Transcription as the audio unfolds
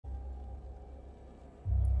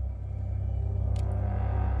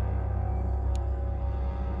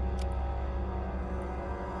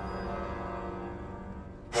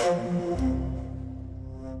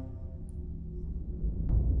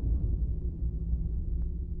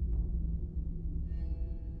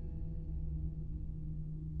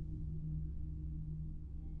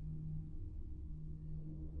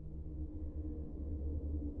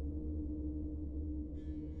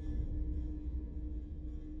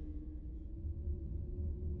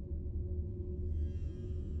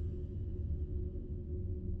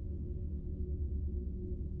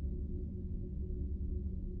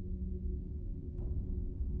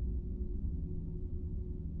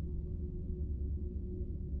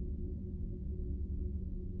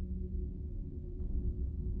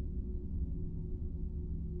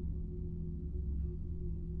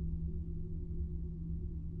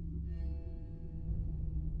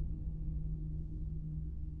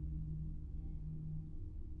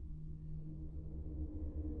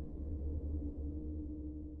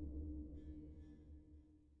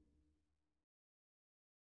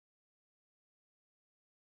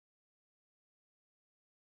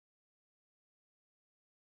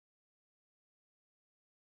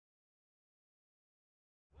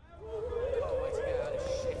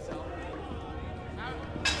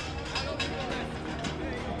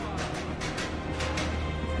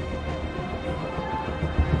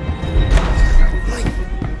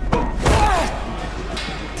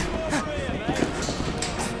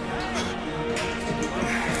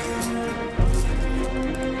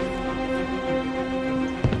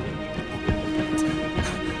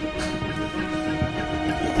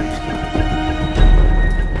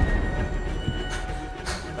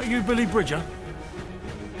Billy Bridger?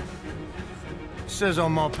 Says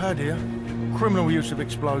on my pad here, criminal use of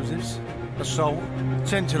explosives, assault,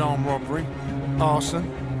 attempted armed robbery, arson,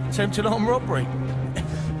 attempted armed robbery.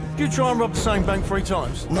 Did you try and rob the same bank 3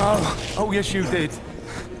 times? No. Oh, yes, you did.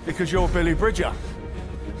 Because you're Billy Bridger.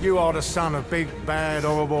 You are the son of big, bad,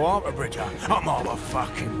 horrible Arthur Bridger. I'm Arthur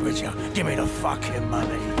fucking Bridger. Give me the fucking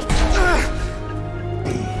money.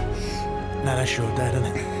 Now that's your dad,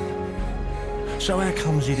 isn't it? So how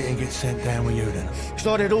comes he didn't get sent down with you then? Because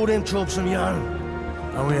I did all them jobs on your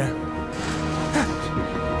own. Oh, yeah?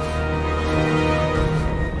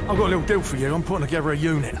 I've got a little deal for you. I'm putting together a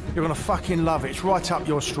unit. You're gonna fucking love it. It's right up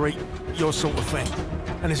your street, your sort of thing.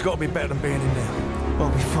 And it's got to be better than being in there. I'll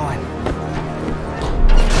be fine.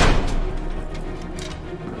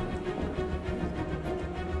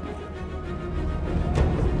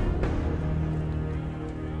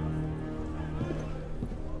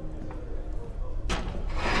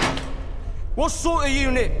 What sort of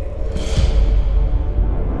unit?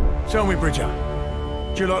 Tell me, Bridger,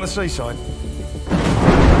 do you like the seaside?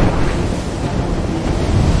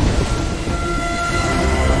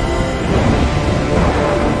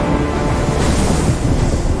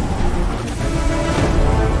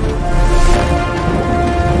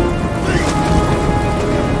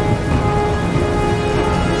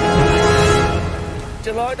 Do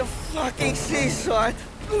you like the fucking seaside?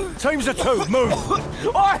 Teams of 2, move!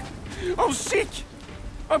 I'm sick!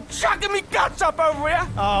 I'm chucking me guts up over here!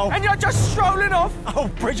 Oh. And you're just strolling off! Oh,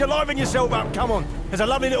 Bridger, liven yourself up, come on. There's a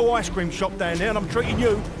lovely little ice cream shop down there and I'm treating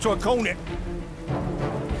you to a cornet.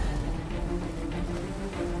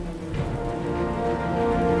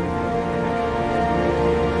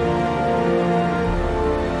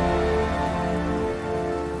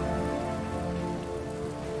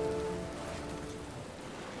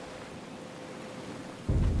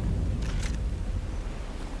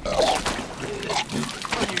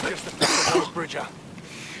 Bridger.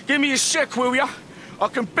 Give me a sec, will ya? I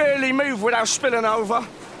can barely move without spilling over.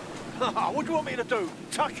 What do you want me to do?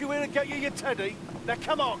 Tuck you in and get you your teddy? Now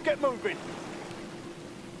come on, get moving.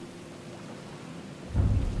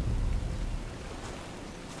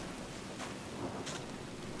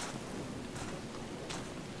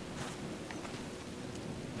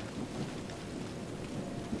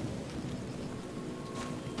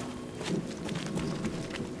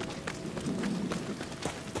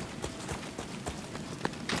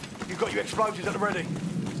 Got your explosives at the ready?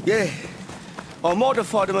 Yeah. I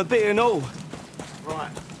modified them a bit and all. Right.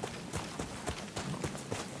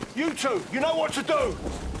 You two, you know what to do!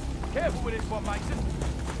 Careful with this one, Mason.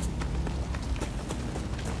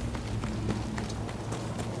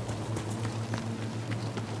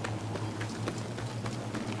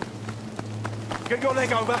 Get your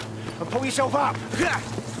leg over and pull yourself up.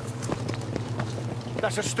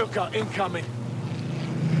 That's a Stuka incoming.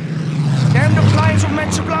 Them the planes were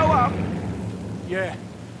meant to blow up?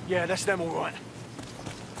 Yeah, that's them all right.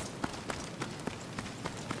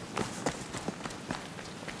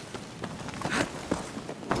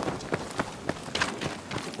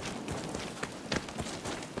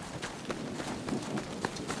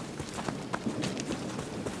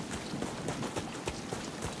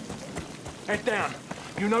 Head down.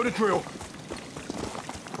 You know the drill.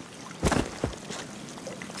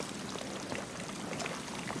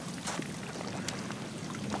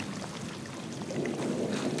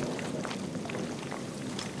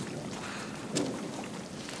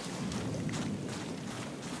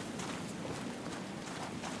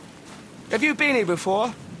 Have you been here before?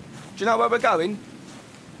 Do you know where we're going?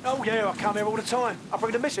 Oh, yeah, I come here all the time. I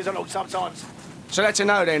bring the missus along sometimes. So that's a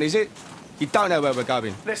no then, is it? You don't know where we're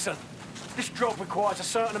going? Listen, this job requires a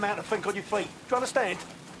certain amount of think on your feet. Do you understand?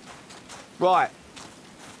 Right.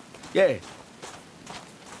 Yeah.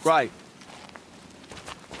 Great.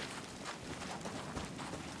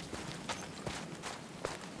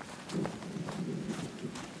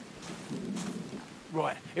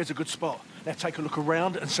 Right, here's a good spot. Now take a look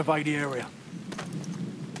around and survey the area.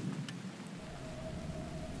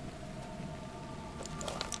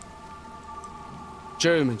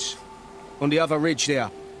 Germans. On the other ridge there.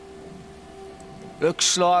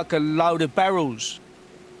 Looks like a load of barrels.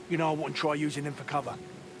 You know I wouldn't try using them for cover.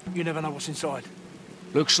 You never know what's inside.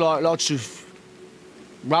 Looks like lots of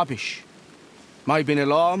rubbish. Maybe an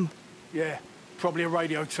alarm. Yeah, probably a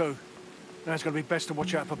radio too. Now it's going to be best to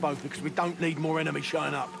watch out for both because we don't need more enemies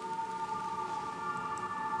showing up.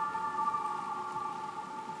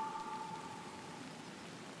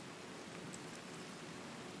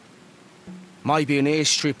 Maybe an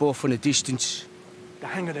airstrip off in the distance. The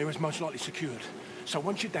hangar there is most likely secured. So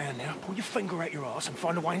once you're down there, pull your finger out your arse and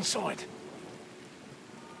find a way inside.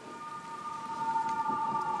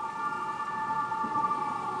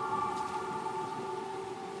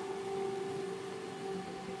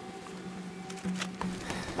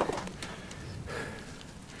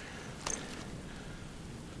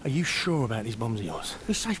 Are you sure about these bombs of yours?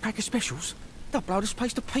 This safe pack of specials? They'll blow this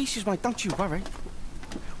place to pieces, mate, don't you worry.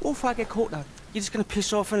 What if I get caught, though? You're just gonna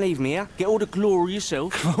piss off and leave me, yeah? Get all the glory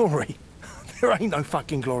yourself? Glory? There ain't no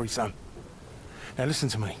fucking glory, son. Now listen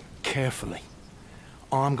to me, carefully.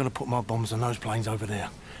 I'm gonna put my bombs on those planes over there,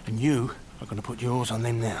 and you are gonna put yours on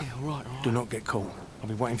them now. Yeah, all right. Do not get caught. I'll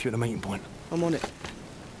be waiting for you at the meeting point. I'm on it.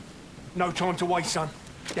 No time to waste, son.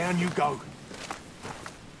 Down you go.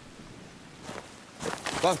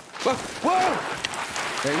 Whoa, whoa, whoa!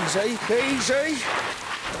 Easy, easy.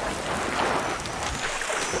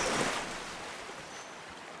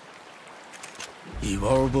 You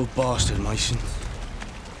horrible bastard, Mason.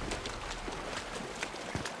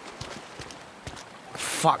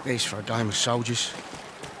 Fuck this for a game of soldiers.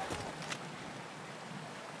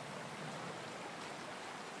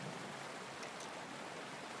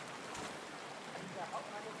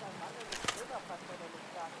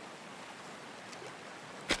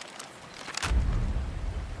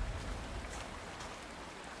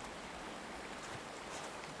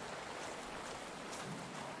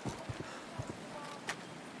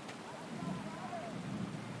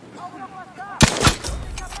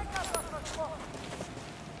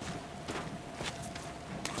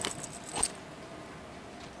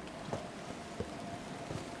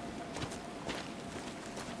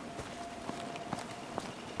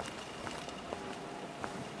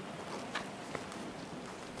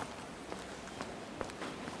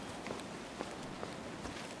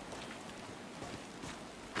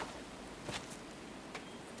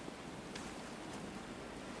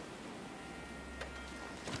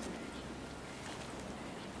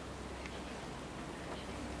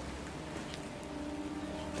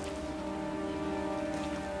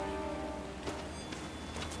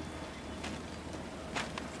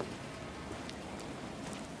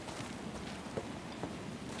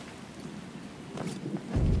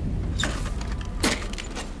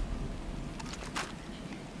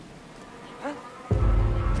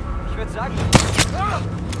 Sagen.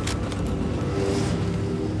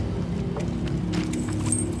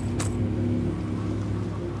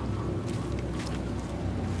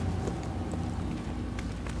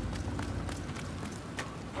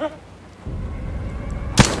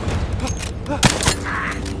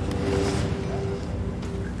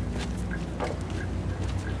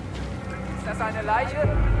 Ist das eine Leiche?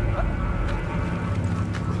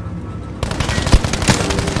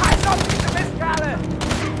 Halt auf, diese Mistkerle!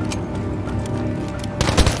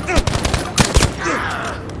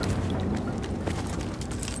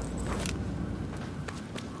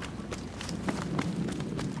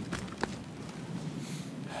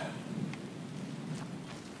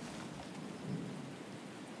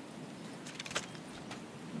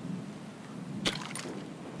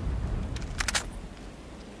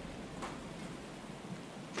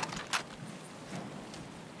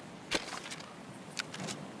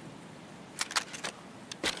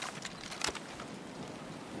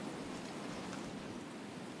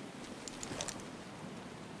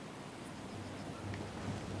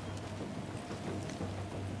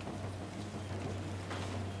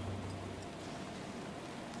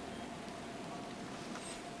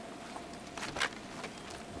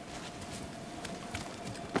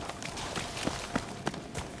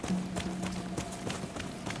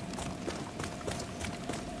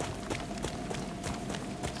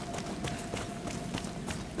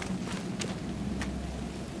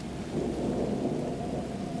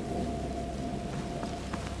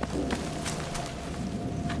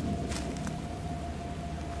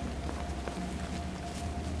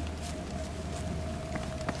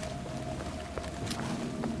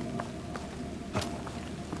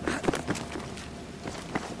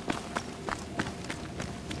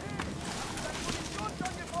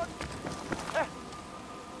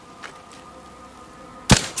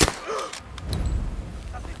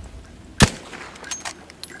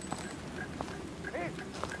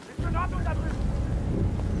 gerade unterdrückt.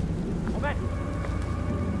 Moment.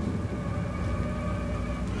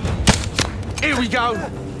 Here we go!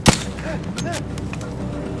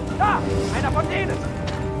 Da! Einer von denen!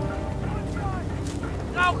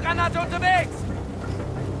 Rauchgranate unterwegs!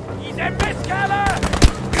 Diese Mistkerle!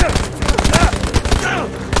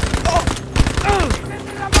 Die sind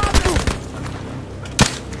in der Basis!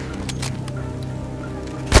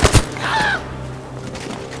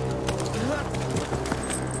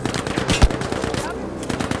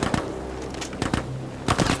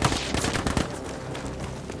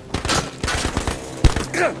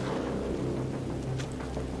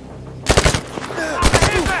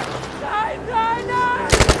 Hilfe! Nein, nein, nein!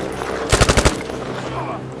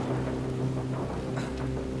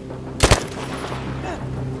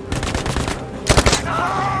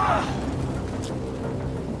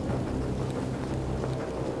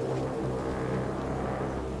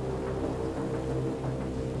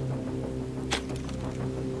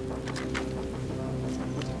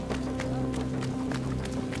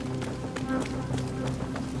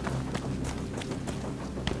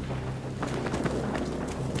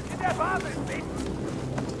 In der Basis, Pete!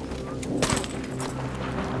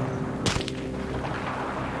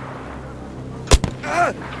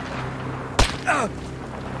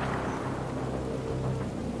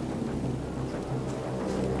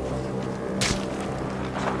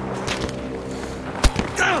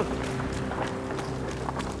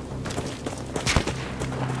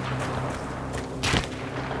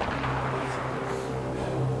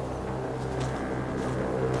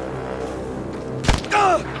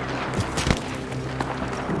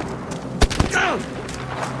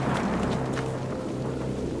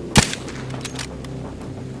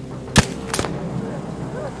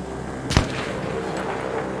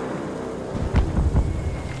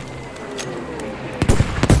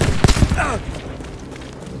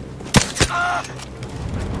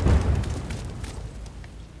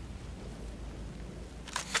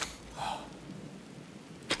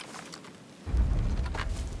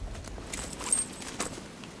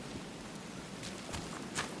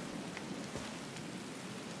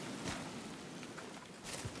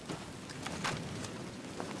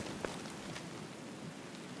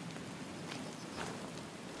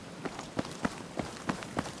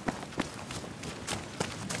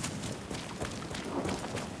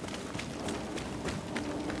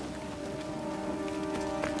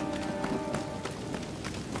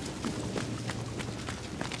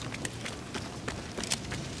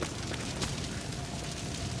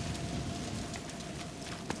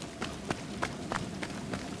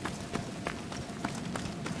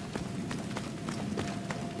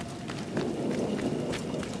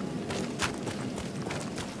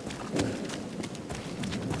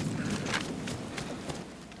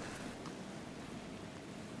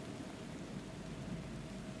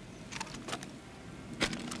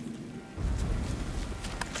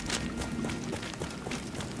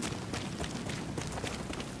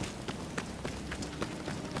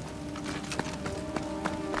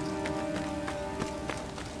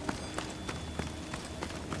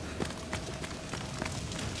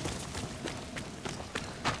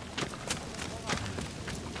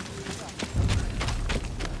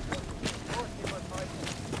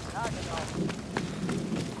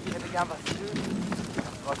 Ja, was schön.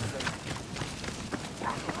 Trotzdem. Ja,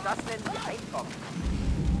 das nennen wir einfach.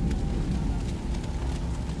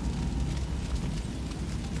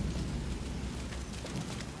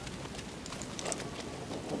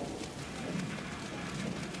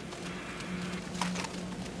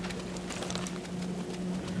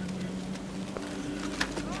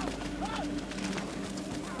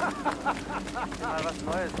 Mal was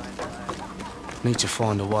Neues ein. Need to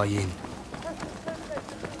find a way in.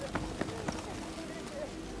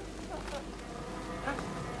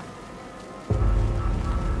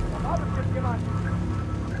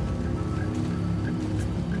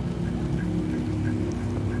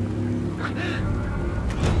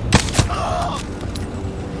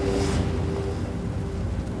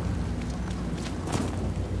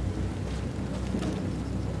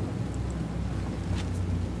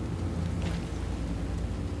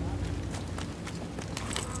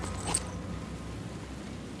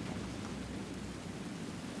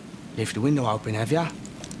 Left the window open, have ya?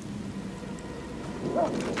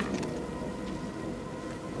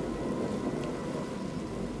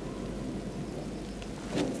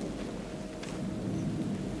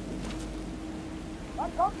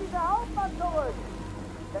 Wann kommt dieser Hauptmann zurück?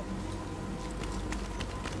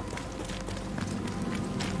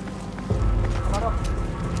 Aber doch,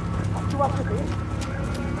 hast du was gesehen?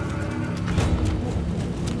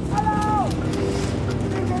 Hallo!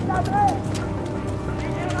 Wie geht das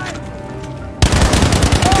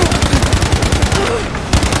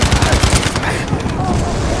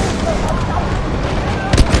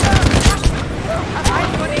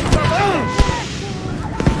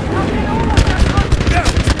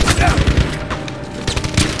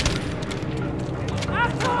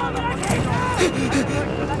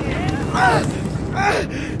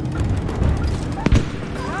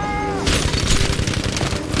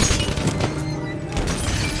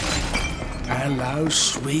Hello,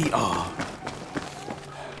 sweetheart.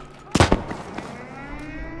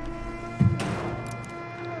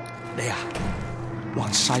 There.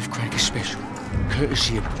 One safecracker special,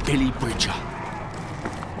 courtesy of Billy Bridger.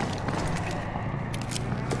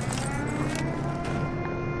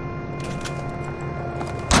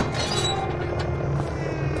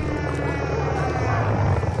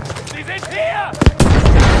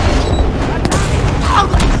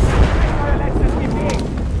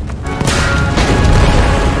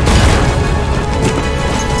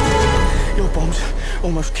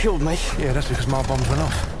 Almost killed me. Yeah, that's because my bombs went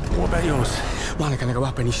off. What about yours? Mine are gonna go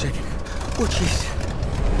up any second. Watch this.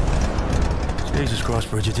 Jesus Christ,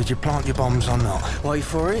 Bridget, did you plant your bombs or not? Wait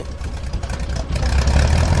for it.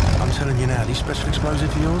 I'm telling you now, these special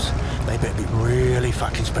explosives of yours, they better be really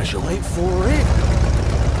fucking special. Wait for it.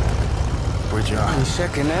 Bridget. Any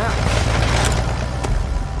second now.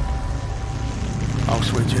 Oh,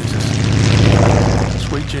 sweet Jesus.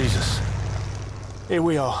 Sweet Jesus. Here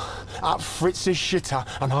we are. Up Fritz's shitter,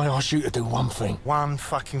 and I ask you to do one thing. One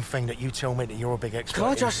fucking thing that you tell me that you're a big expert Can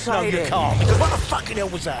I in. just say No, you that? can't, because what the fucking hell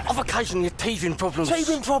was that? I've occasionally had teething problems.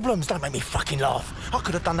 Teething problems? Don't make me fucking laugh. I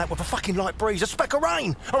could have done that with a fucking light breeze, a speck of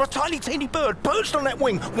rain, or a tiny teeny bird perched on that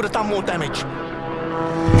wing would have done more damage.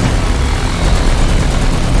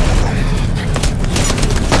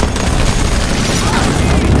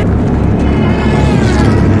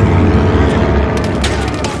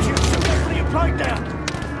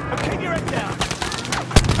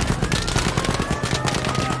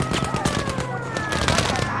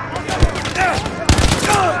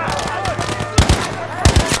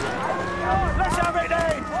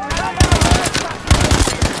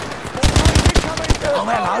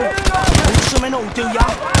 Do ya?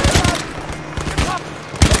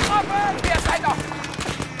 Hier seid doch!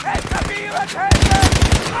 Etablieren! Helfen!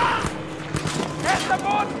 Erster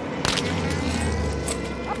Boden!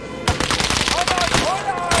 Holt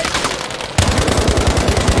euch!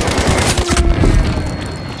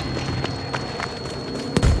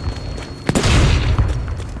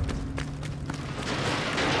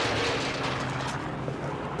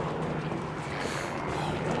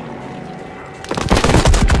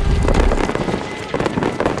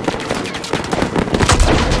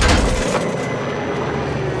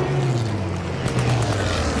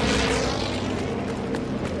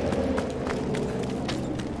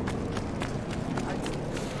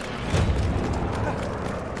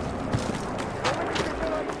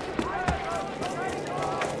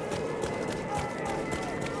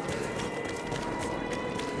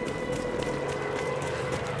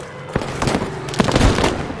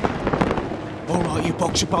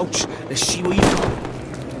 Box of bolts. Let's see what you got.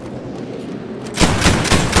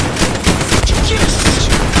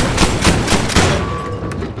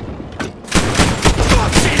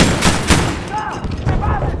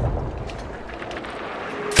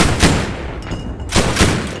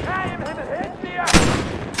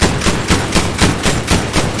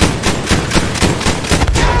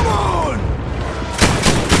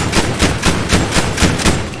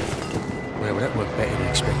 Well, that worked better than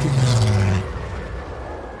expected.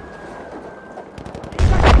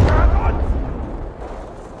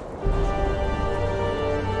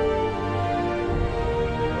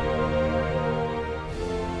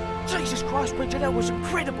 Jesus Christ, Bridget, that was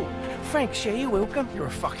incredible. Thanks, yeah, you're welcome. You're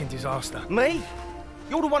a fucking disaster. Me?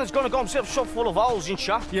 You're the one who's gonna got himself shot full of holes, ain't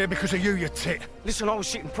ya? Yeah, because of you, you tit. Listen, I was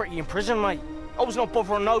sitting pretty in prison, mate. I was not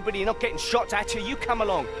bothering nobody and not getting shot at till you come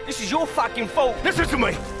along. This is your fucking fault. Listen to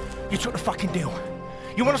me. You took the fucking deal.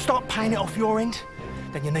 You want to start paying it off your end?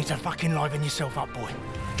 Then you need to fucking liven yourself up, boy.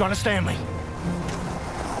 Do you understand me?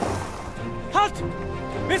 Halt!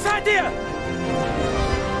 Wer seid ihr?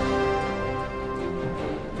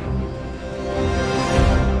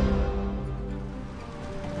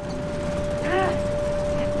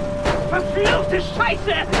 Verfluchte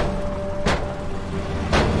Scheiße!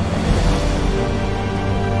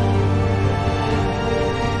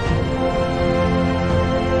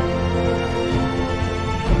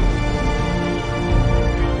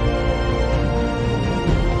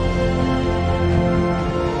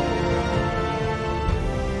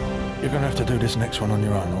 You're gonna have to do this next one on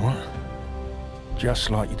your own, all right?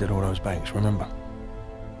 Just like you did all those banks, remember?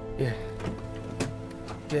 Yeah.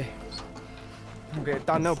 Yeah. I'll get it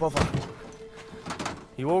done, no bother.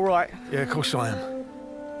 You all right? Yeah, of course I am.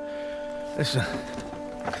 Listen.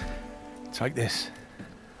 Take this.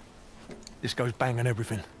 This goes bang on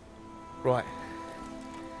everything. Right.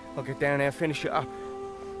 I'll get down there, finish it up.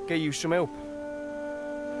 Get you some help.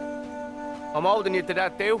 I'm holding you to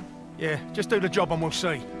that deal. Yeah, just do the job and we'll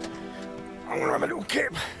see. I want to have a little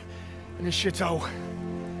kip in this shithole.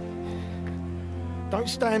 Don't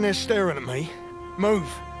stand there staring at me. Move.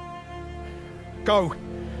 Go.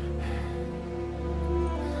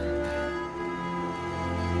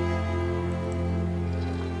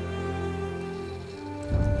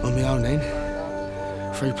 On my own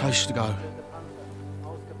then. 3 places to go.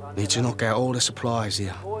 Need to knock out all the supplies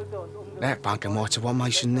here. That bunker might have what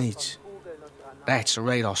Mason needs. That's the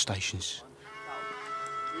radar stations.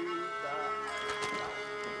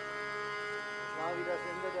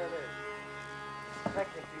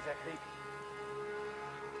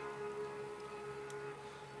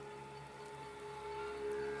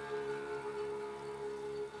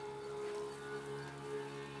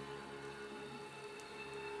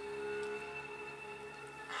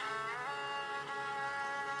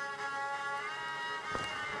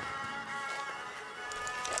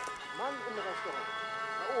 Mann im Restaurant.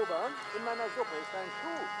 Herr Ober, in meiner Suppe ist ein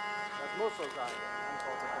Schuh. Das muss so sein,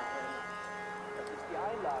 antwortet der Kellner. Das ist die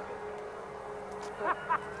Einlage.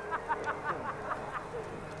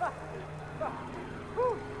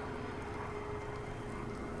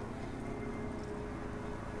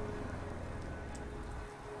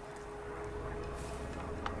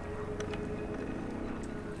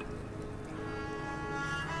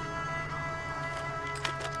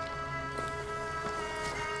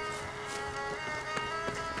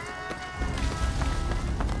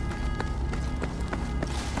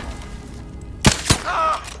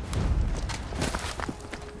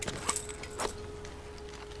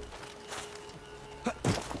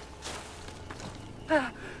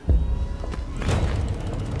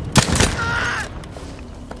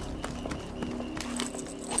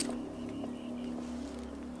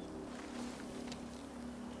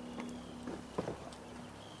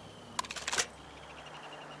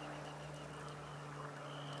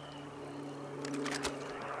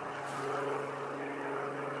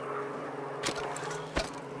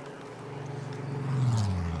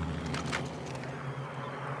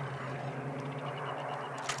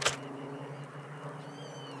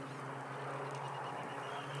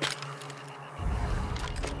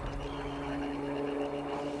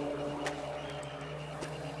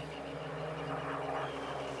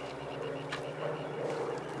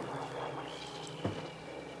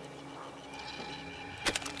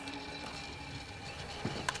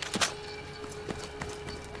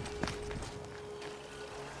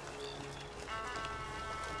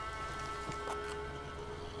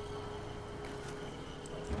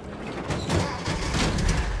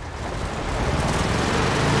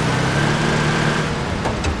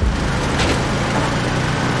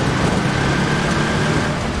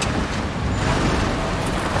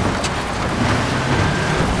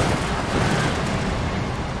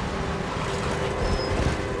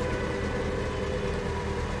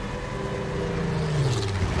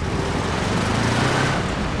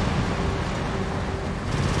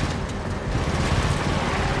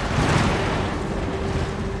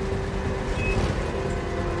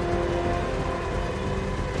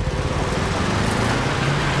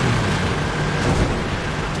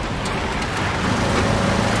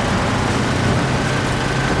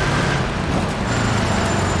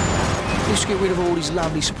 Let's get rid of all these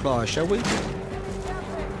lovely supplies, shall we?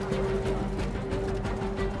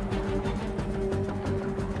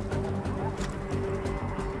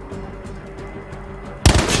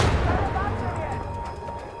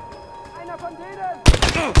 Einer von denen!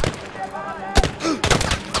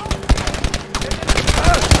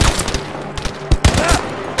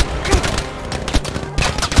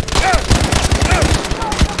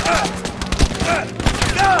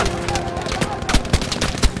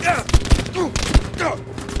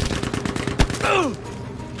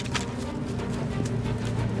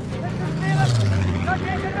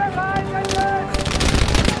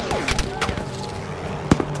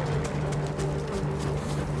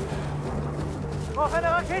 Noch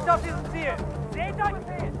eine Rakete auf diesem Ziel! Seht euch!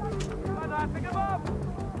 Granate geworfen!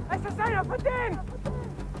 Es ist einer von denen!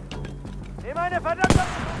 Nimm eine verdammte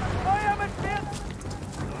Feuer mit Schwert!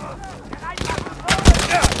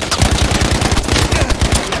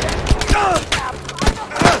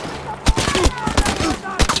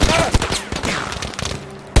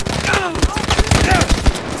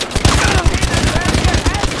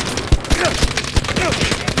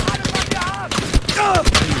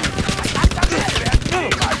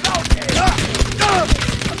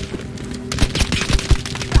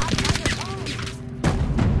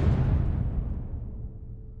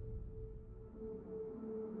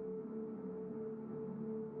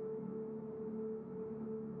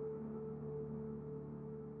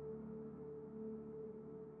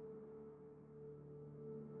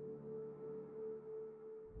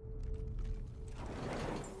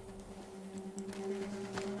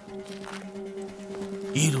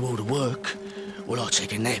 You do all the work, well, I'll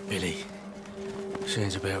take a nap, Billy.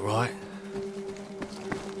 Sounds about right.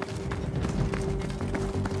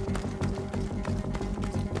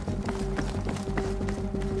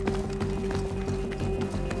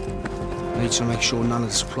 Need to make sure none of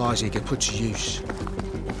the supplies here get put to use.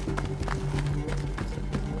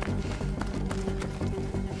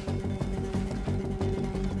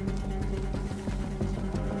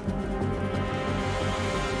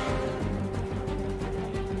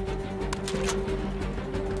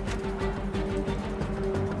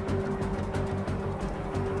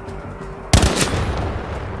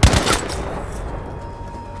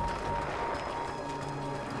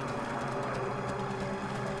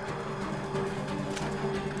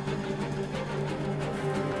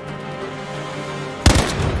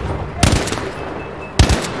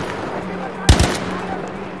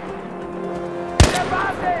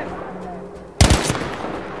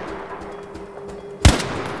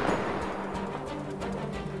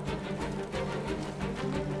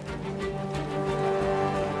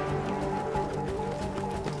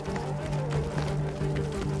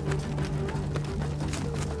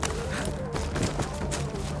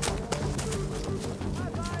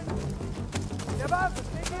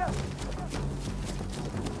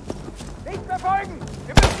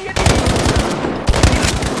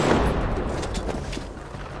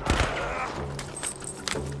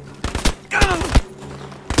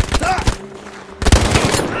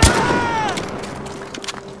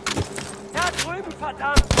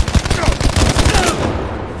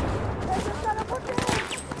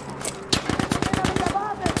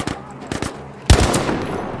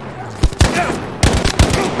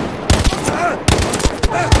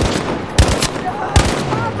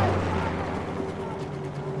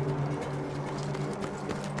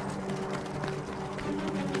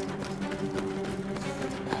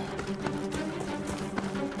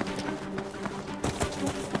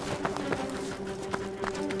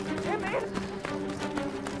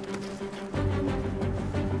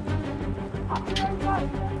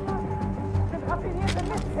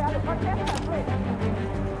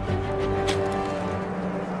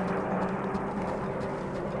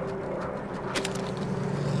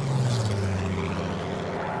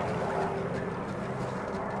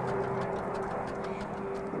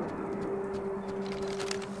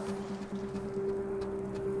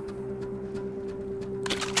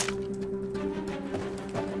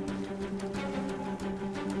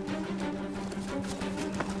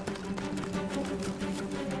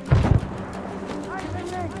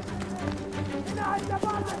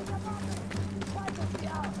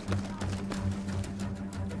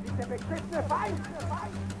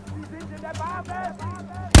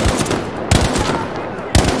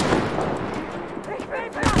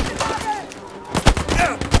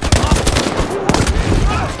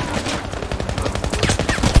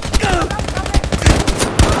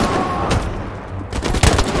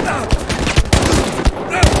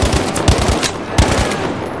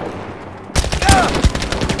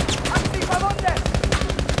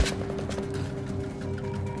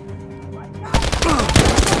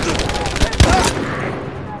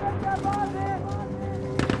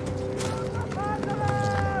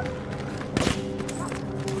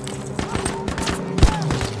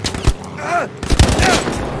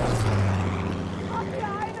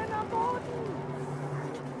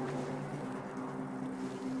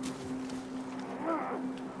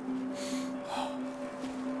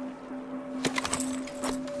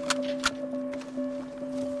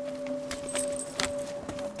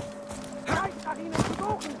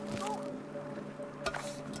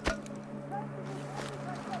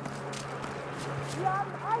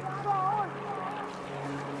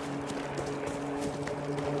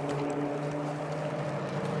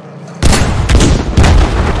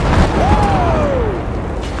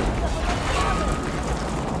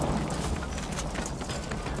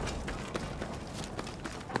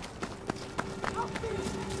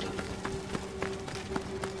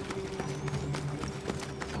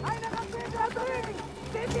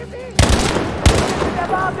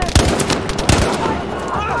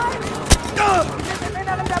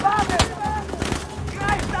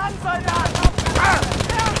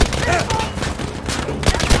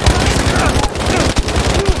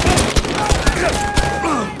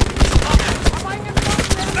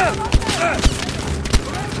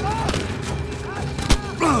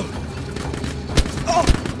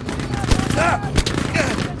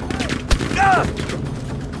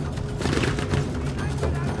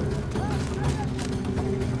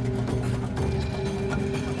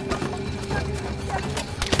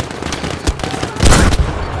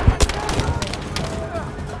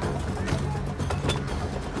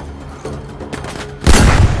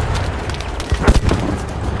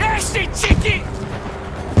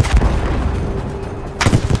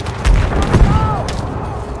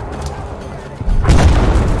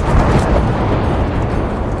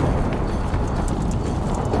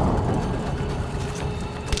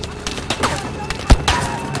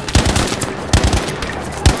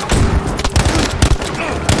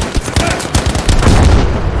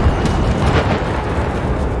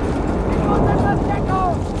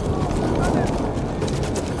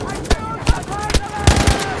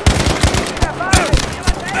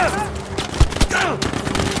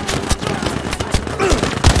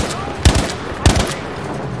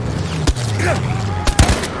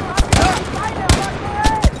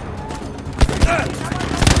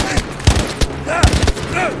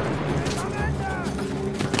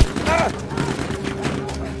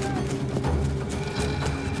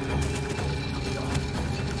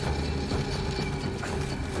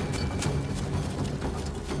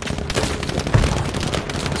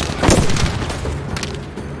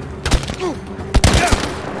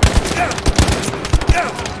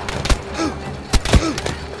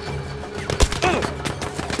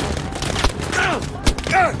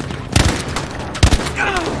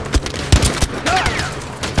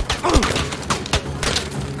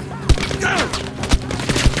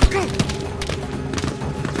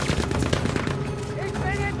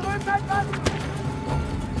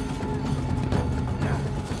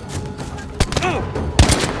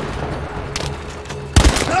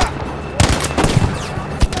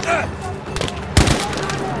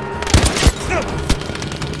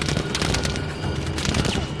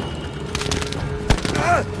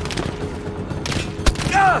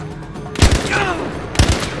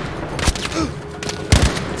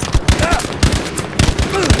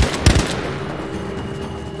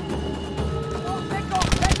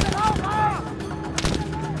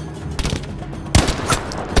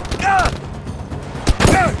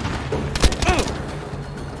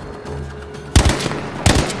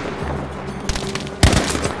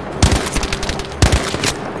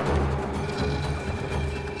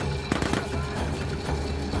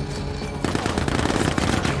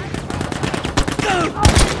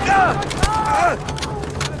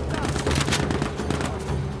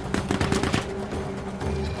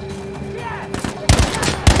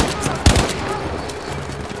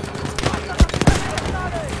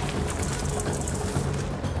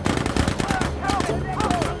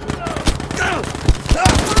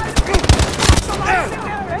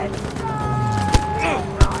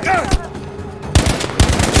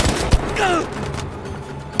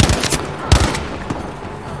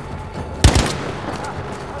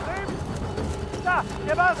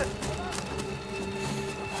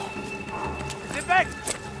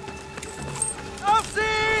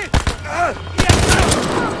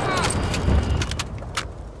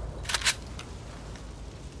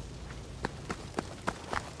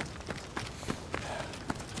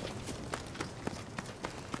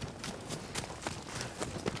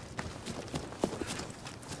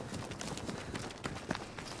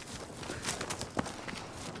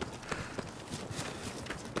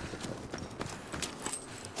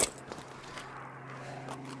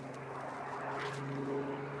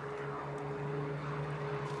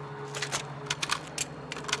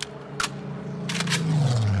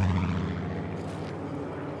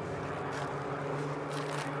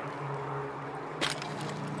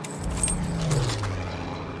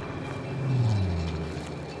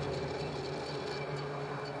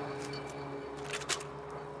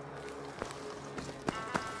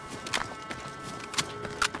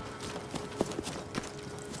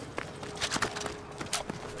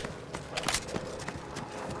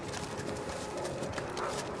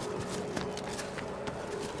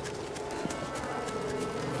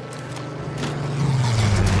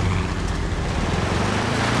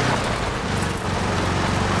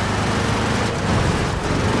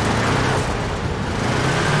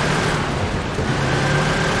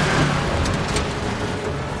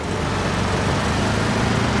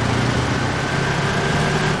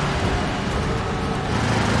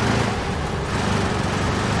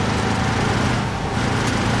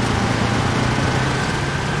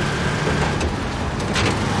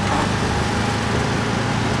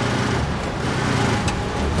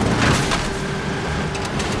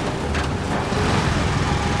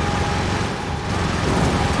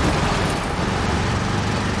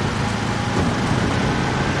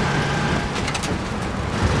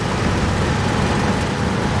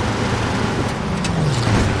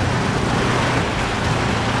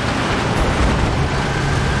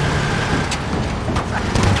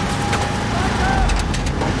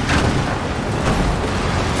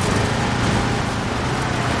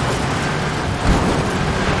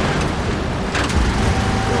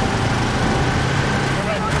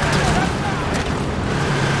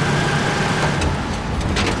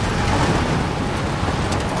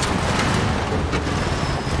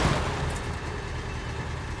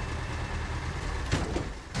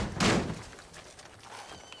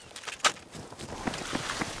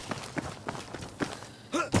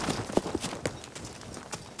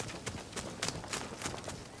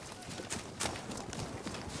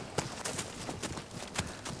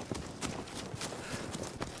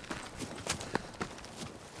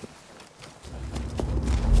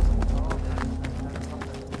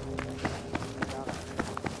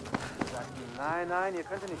 Nein, ihr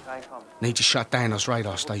könnt nicht reinkommen. Need to shut down those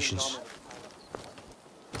radar stations.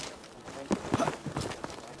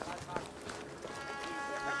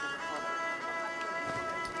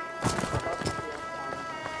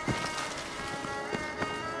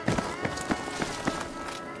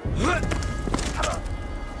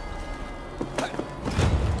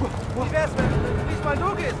 Wie wär's, wenn diesmal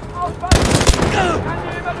du gehst? Aufpassen! Kann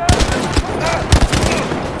dir überreden!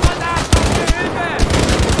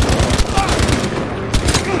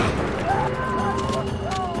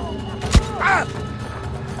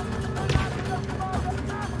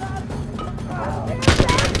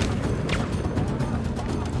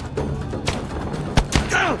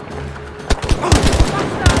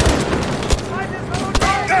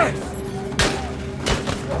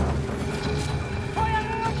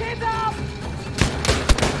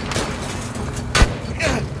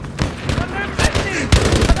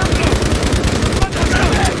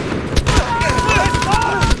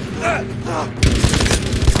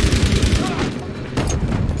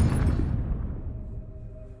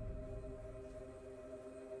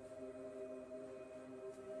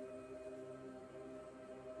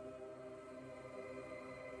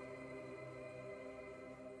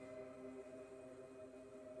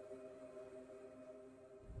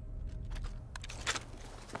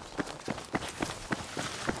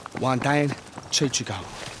 One down, two to go.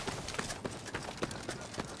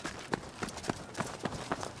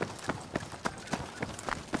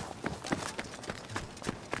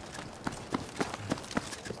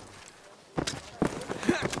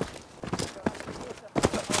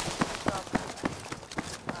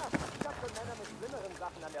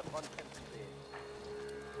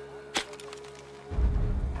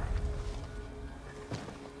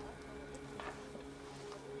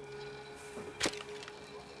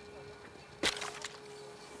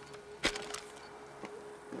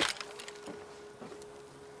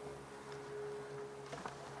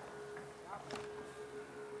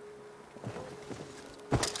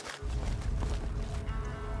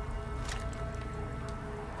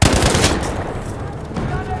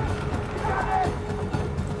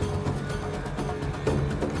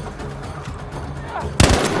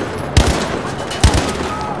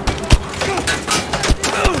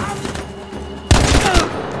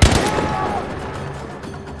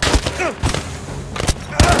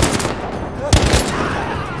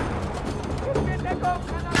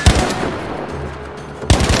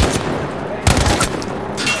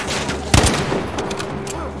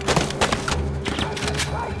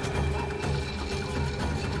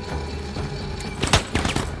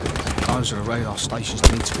 those are the radar stations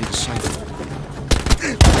that need to be the same.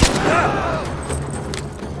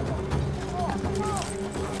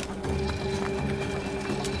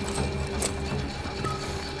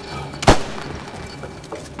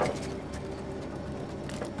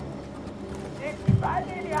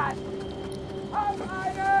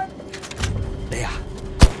 There.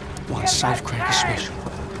 One safecracker special,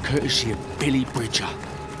 courtesy of Billy Bridger.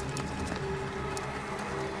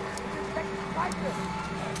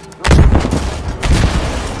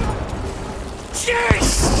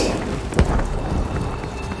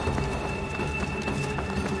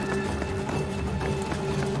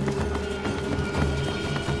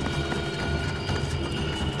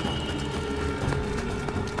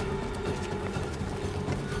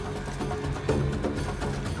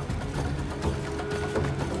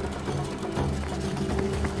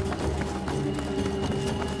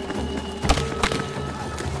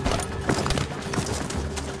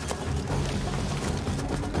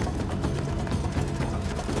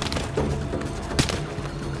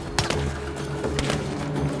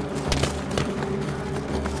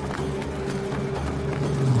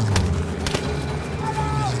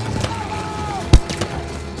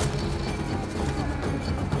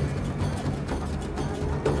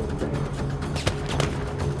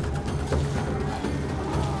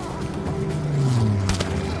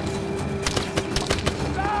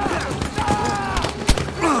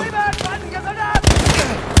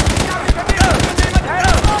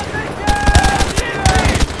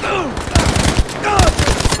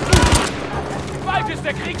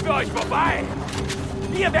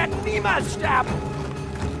 Wir werden niemals sterben!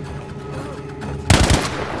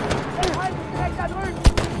 Hey, halt dich direkt da drüben!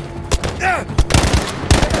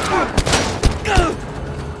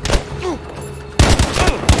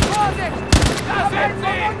 Vorsicht! Da sind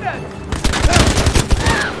sie!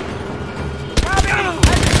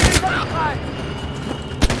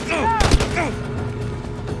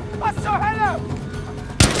 Was zur Hölle?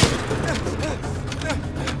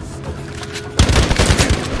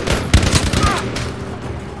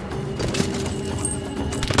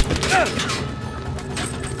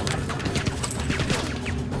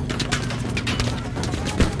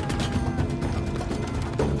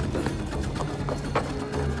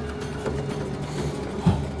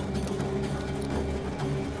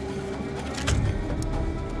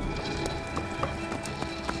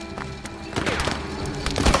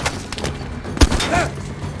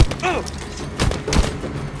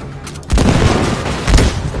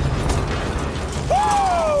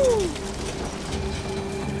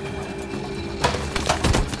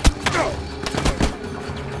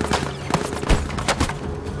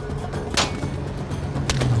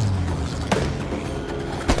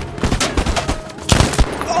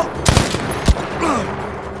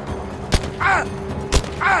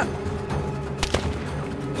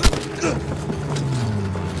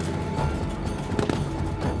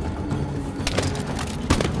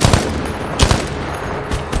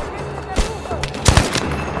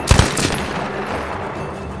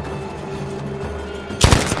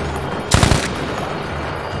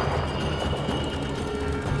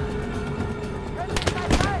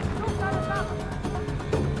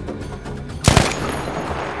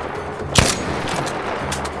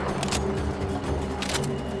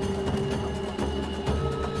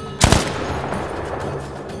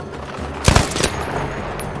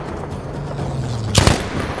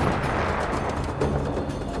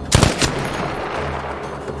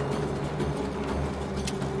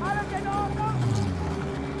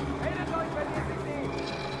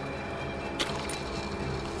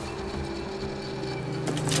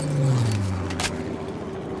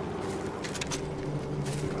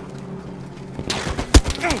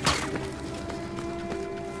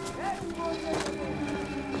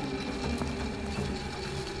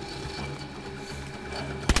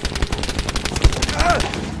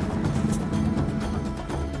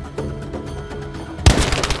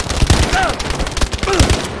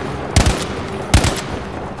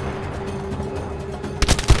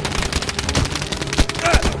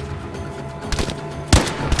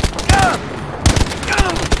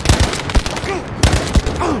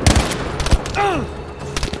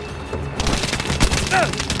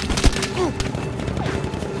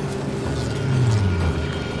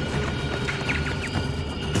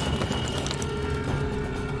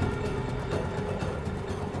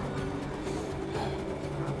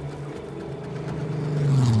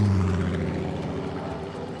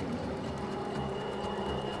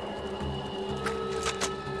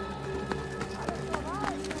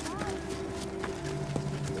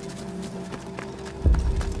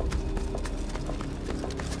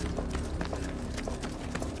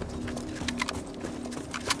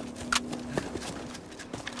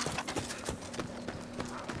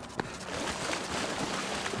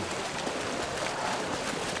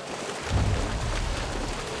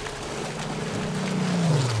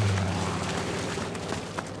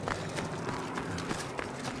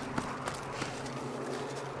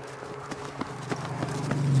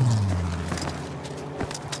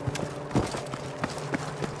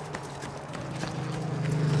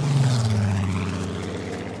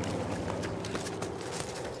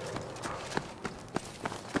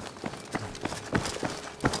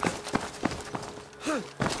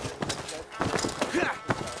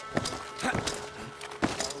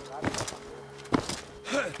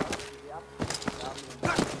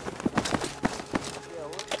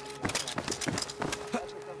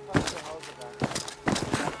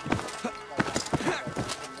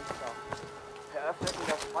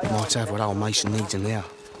 might have what old Mason needs in there.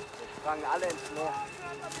 Wir sprangen alle ins Meer.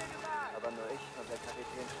 Aber nur ich und der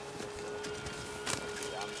Kapitän.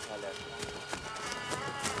 Die armen Kerle ertranken.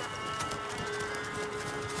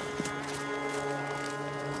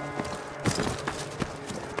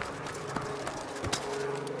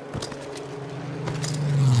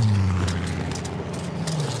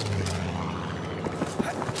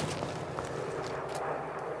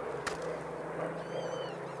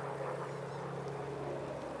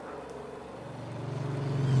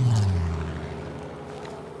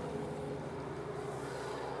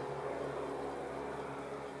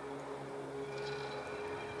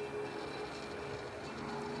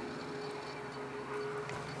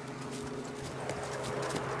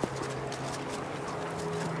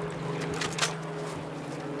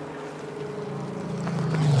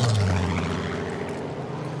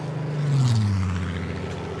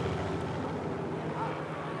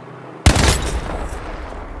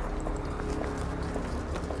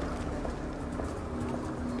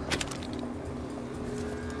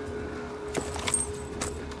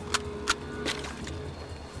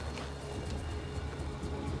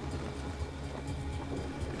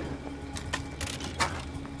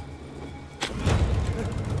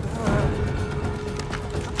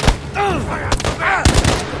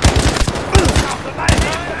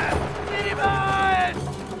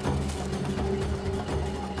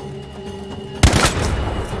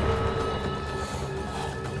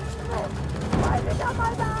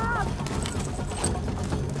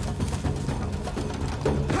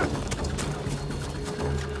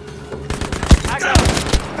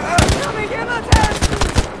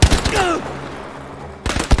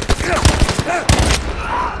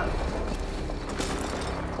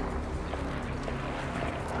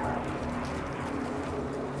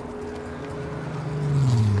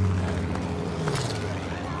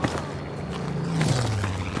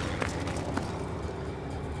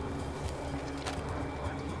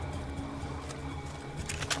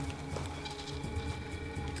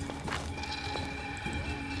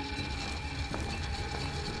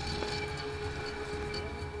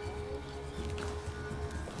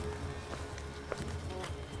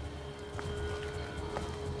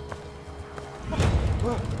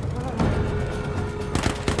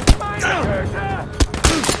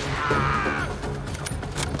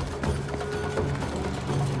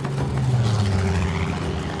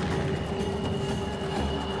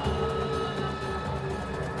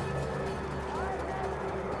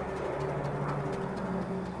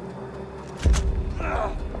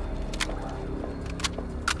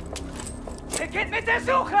 Beginnt mit der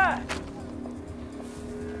Suche!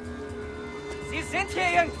 Sie sind hier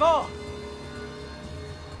irgendwo!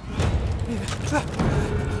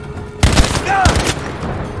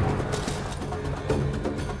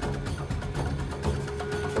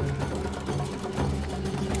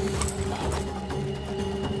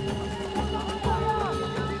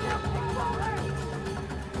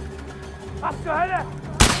 Was zur Hölle?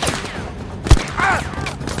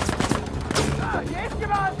 Hier ist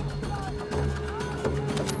jemand!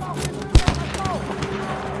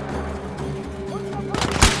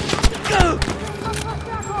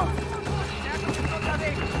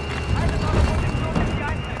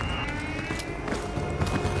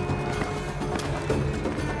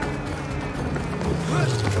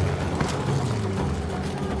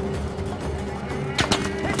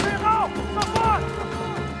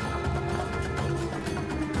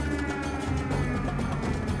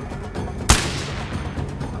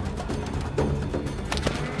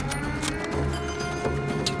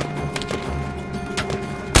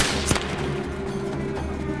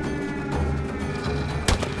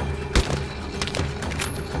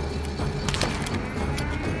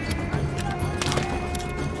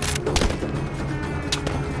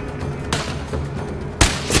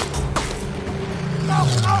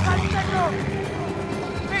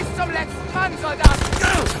 Bis zum letzten Mann, Soldat!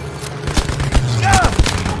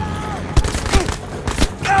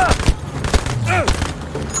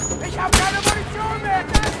 Ich habe keine Munition mehr!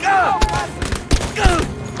 Aufpassen!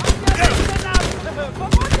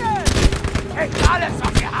 Verbunden! Hängt alles,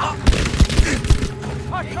 was ihr habt!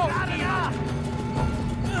 Verschoben! Ja!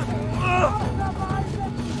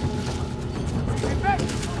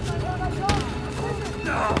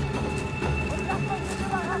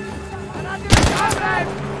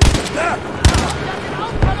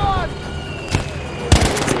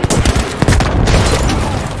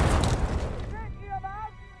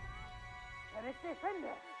 Sie sind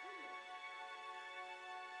weg!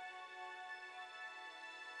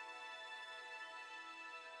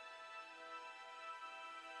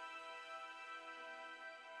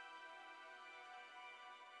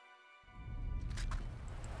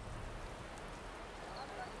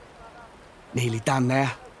 Nearly done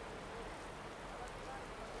now.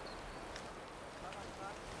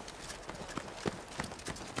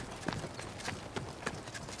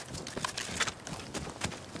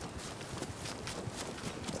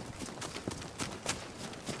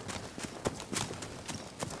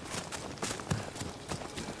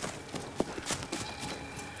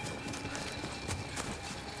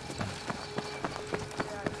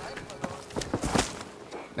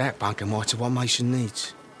 That bunker might have what Mason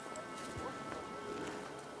needs.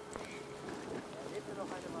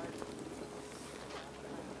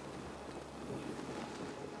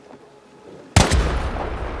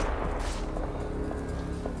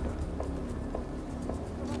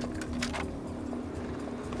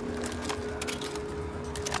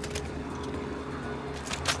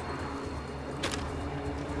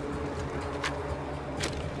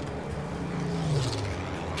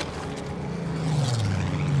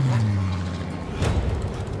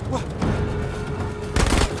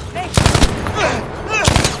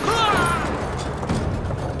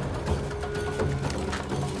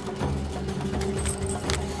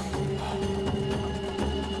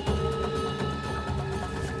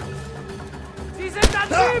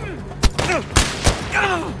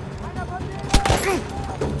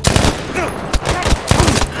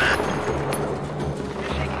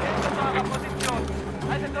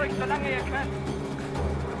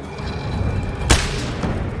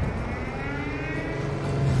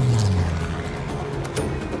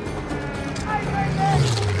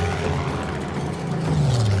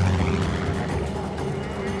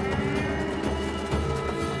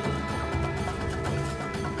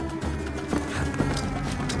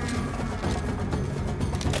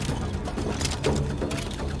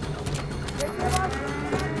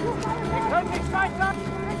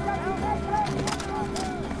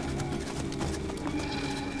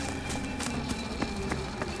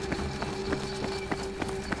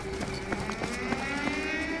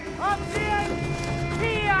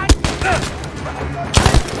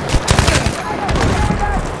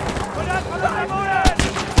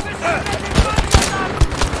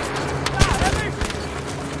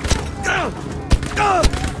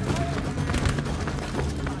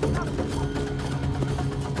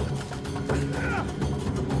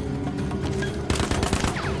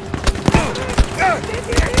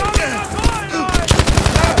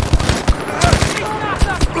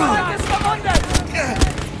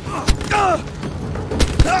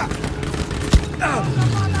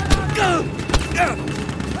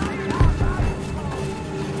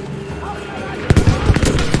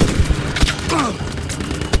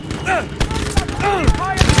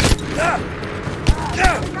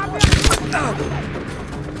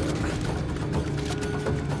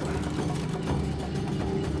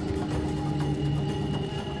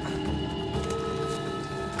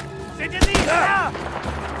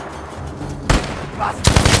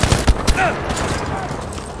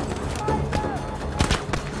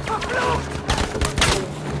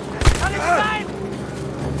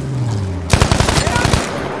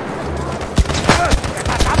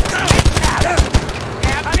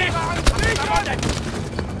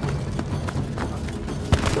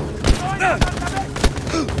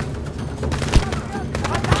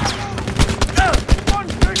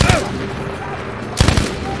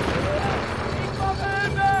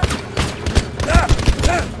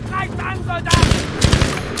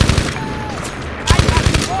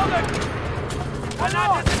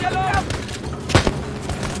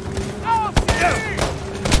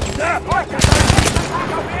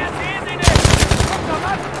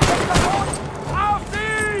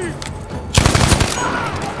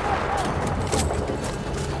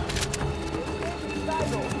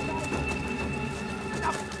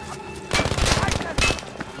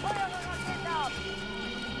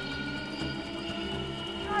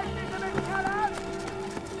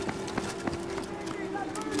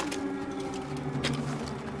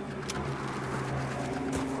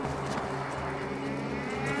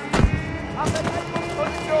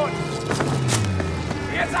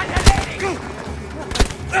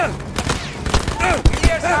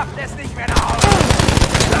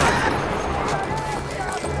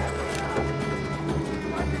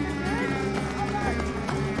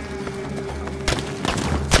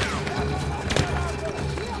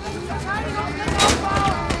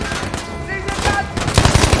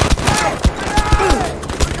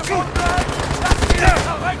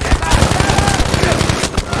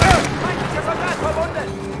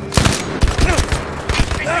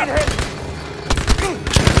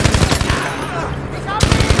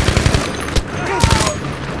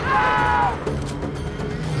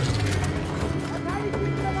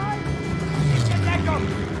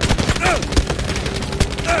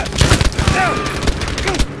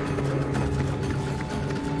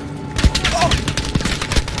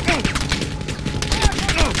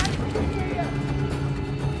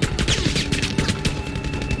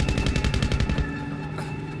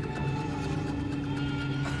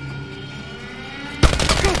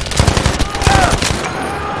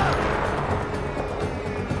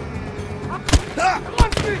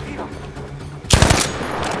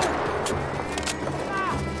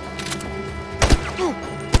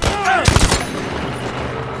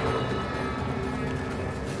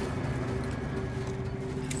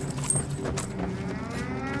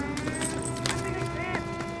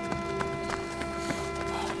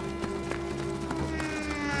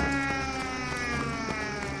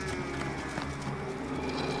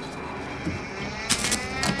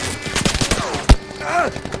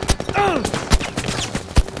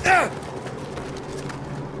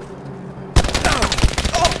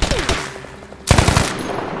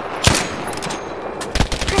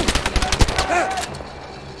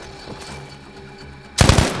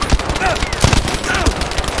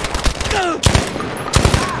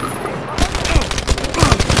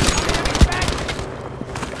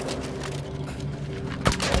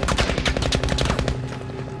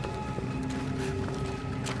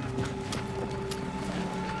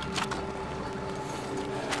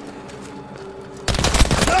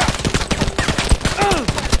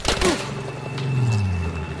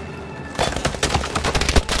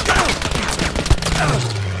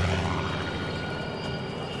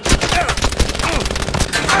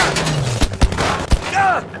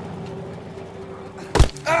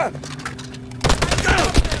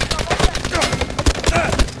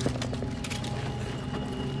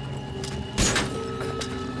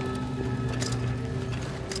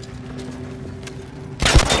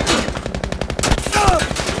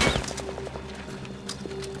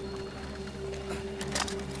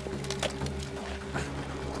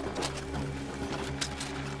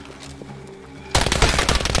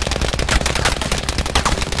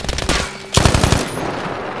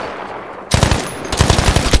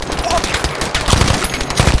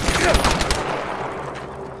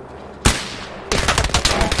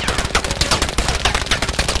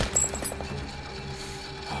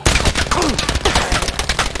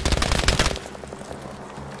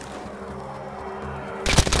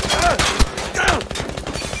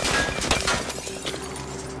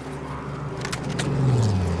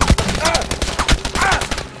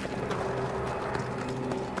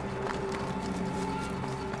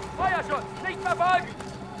 Feuerschutz! Nicht verfolgen!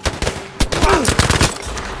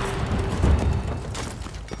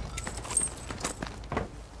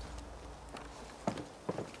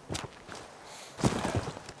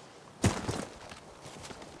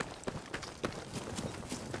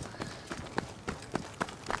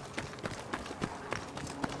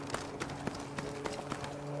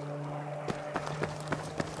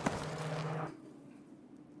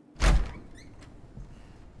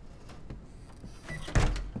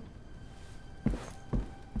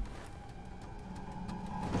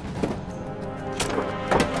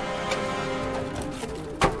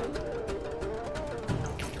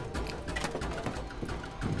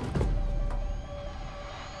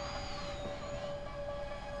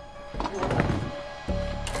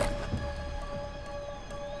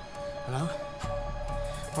 Hello?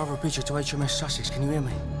 Brother Bridger to HMS Sussex, can you hear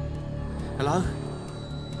me? Hello?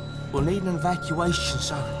 We'll need an evacuation,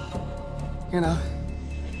 so... You know...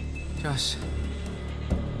 Just...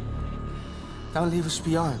 Don't leave us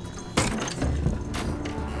behind.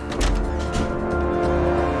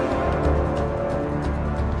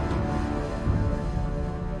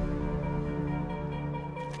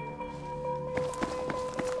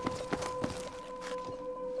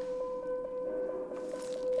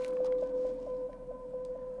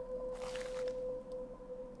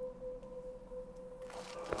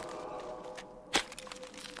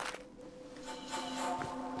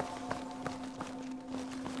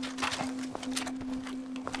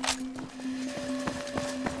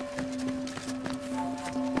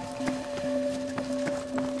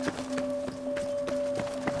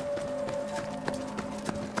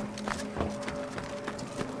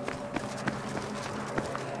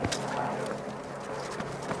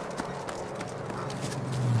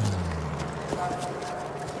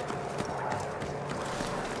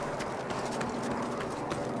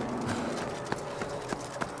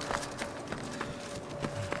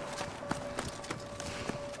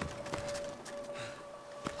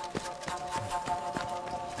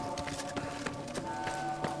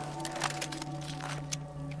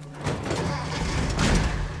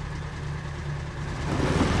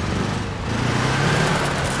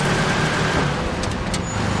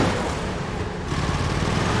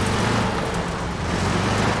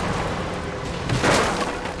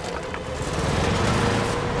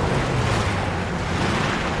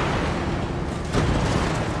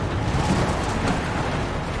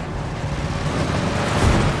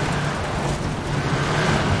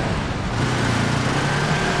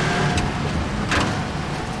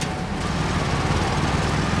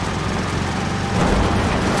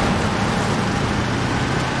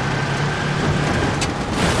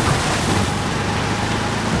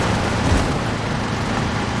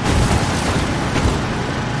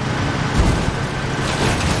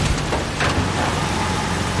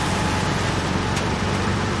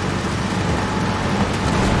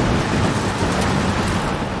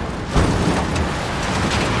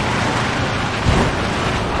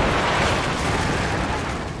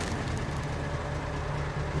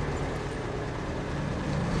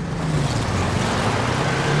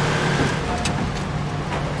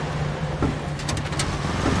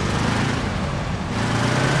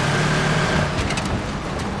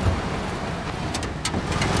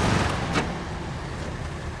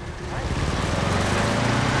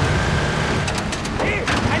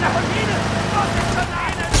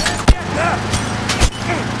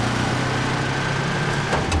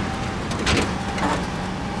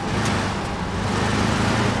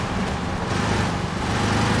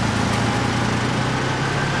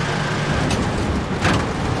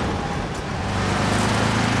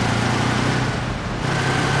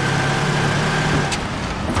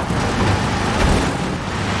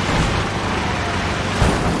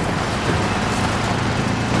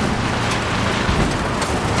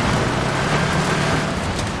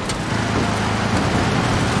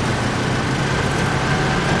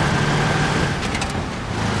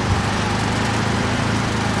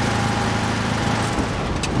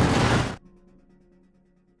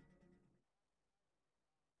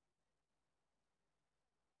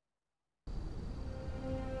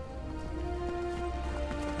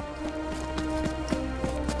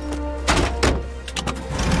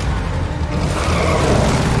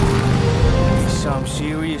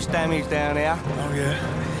 damage down there. Oh, yeah?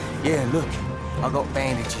 Yeah, look, I got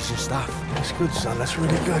bandages and stuff. That's good, son. That's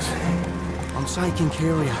really good. I'm taking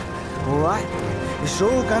care of you, all right? It's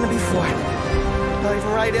all gonna be fine. Not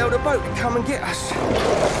even radioed a boat to come and get us.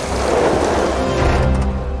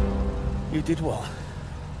 You did what?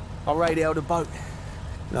 I radioed a boat.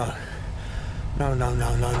 No. No.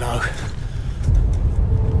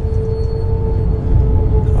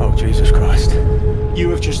 Oh, Jesus Christ. You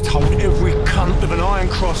have just told every cunt with an iron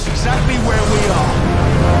cross exactly where we are.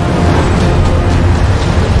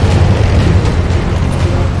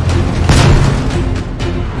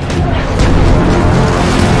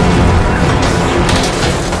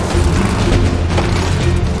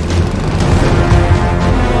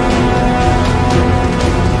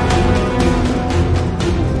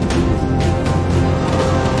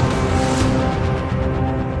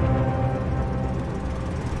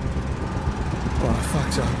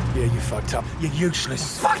 Up. You're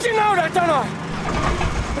useless. Fucking know that, don't I?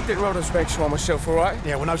 I did retrospect on myself, all right?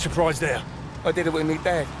 Yeah, well, no surprise there. I did it with me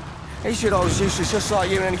dad. He said I was useless just like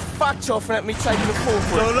you, and then he fucked off and let me take the fall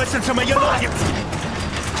for it. No, listen to me, you're not...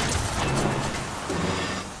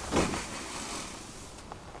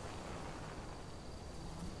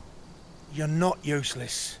 You're not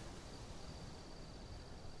useless.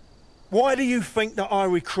 Why do you think that I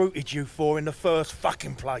recruited you for in the first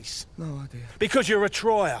fucking place? No idea. Because you're a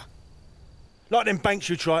trier. Like them banks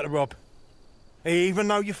you tried to rob. Even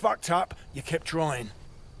though you fucked up, you kept trying.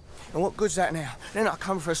 And what good's that now? They're not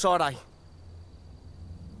coming for a side, eh?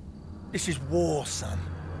 This is war, son.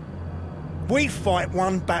 We fight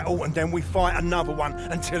one battle and then we fight another one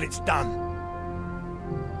until it's done.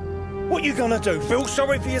 What you gonna do? Feel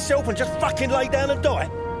sorry for yourself and just fucking lay down and die?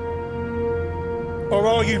 Or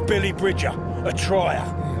are you Billy Bridger, a trier?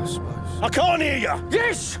 Yeah, I suppose. I can't hear you!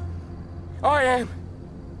 Yes! I am.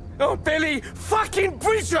 Oh, Billy fucking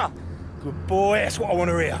Bridger! Good boy, that's what I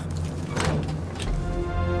want to hear.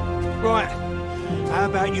 Right, how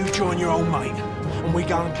about you join your old mate and we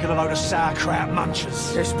go and kill a load of sauerkraut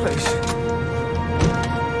munchers? Yes, please.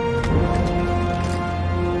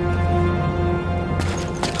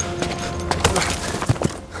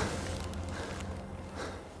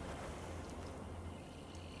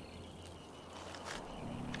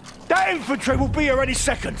 That infantry will be here any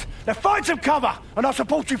second. Now find some cover and I'll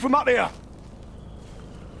support you from up here.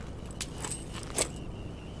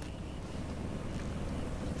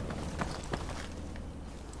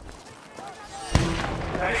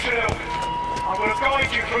 Listen up. I'm going to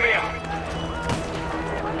guide you from here.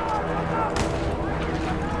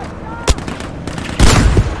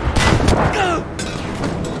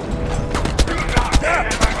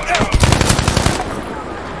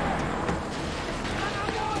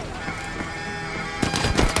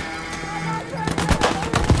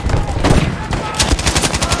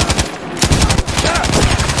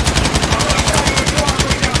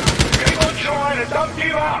 Keep on trying and don't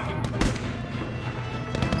give up.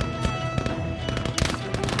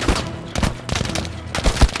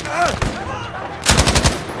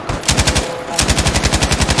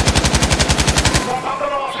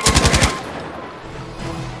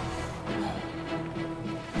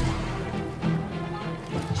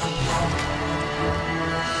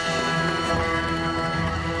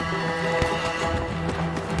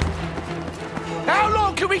 How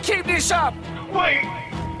long can we keep this up? Wait!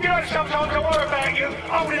 You know sometimes I worry about you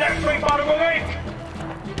holding that thing by the wrong end.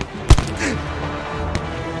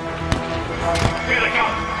 Here they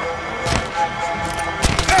come.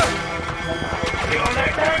 Get on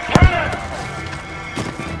that damn cannon!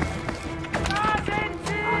 Da sind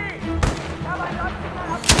sie! Aber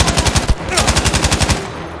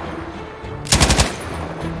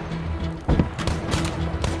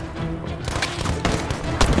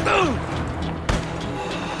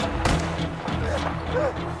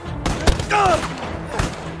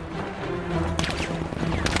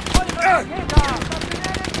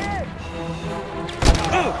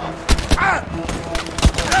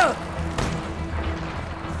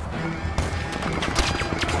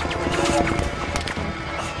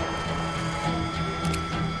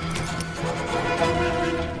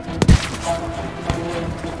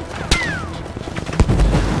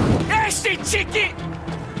Nasty chicken!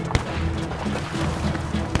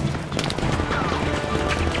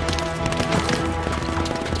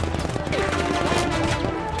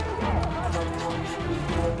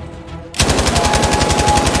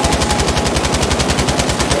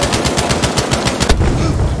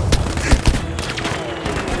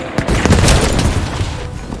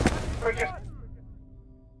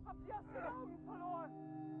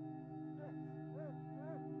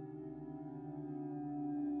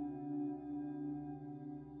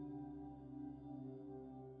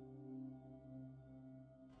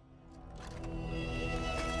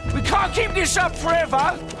 can't keep this up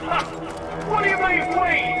forever. What do you mean, we?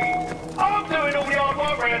 I'm doing all the hard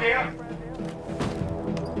work around here.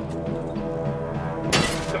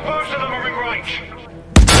 The first of them are in range.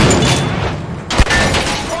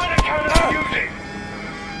 Find a cannon and use it.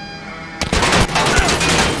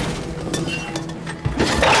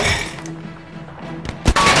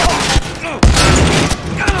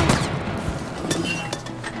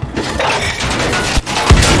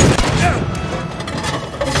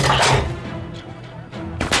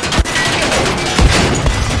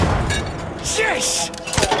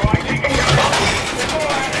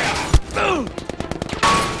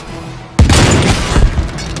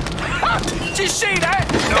 Did you see that?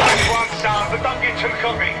 Nice one, son, but don't get too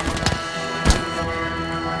cocky.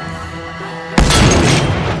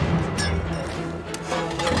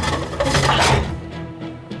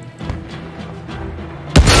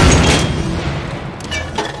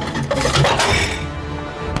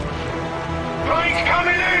 Plane's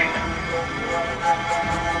coming in!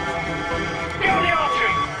 Get on the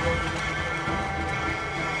archery!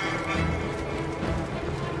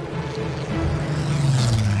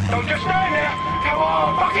 Don't just stand there! Come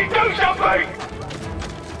on, fucking do something!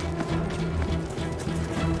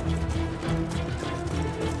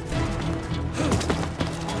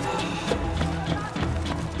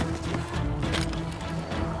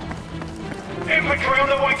 Infantry on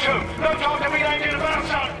the way too! No time to be landing about,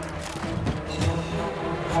 son!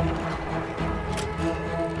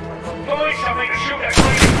 Find something to shoot that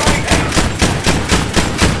bleeding plane down!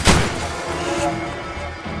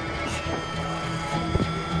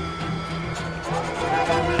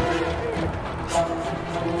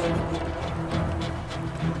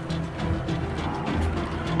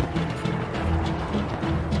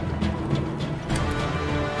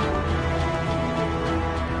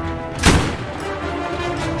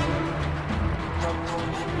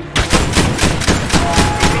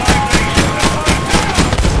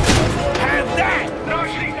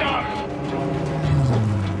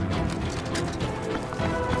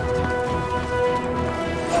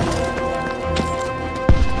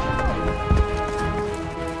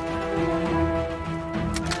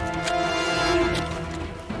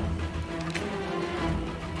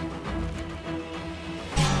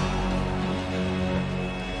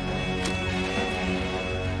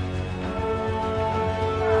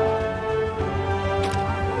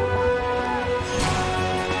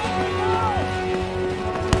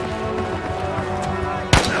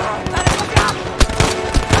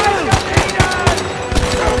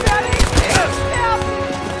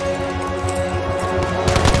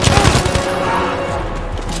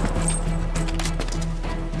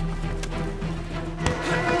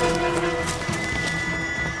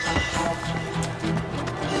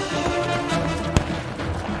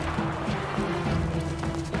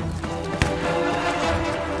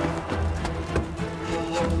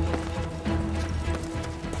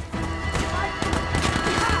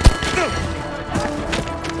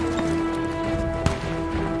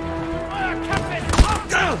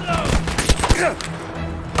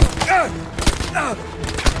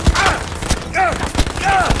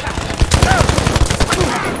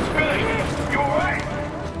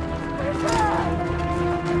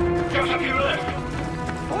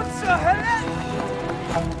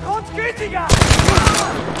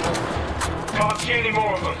 Can't see any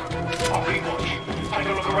more of them. I'll keep watch. Take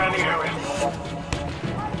a look around the area.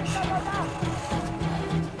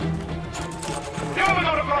 The others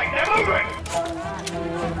on the plane, they're moving!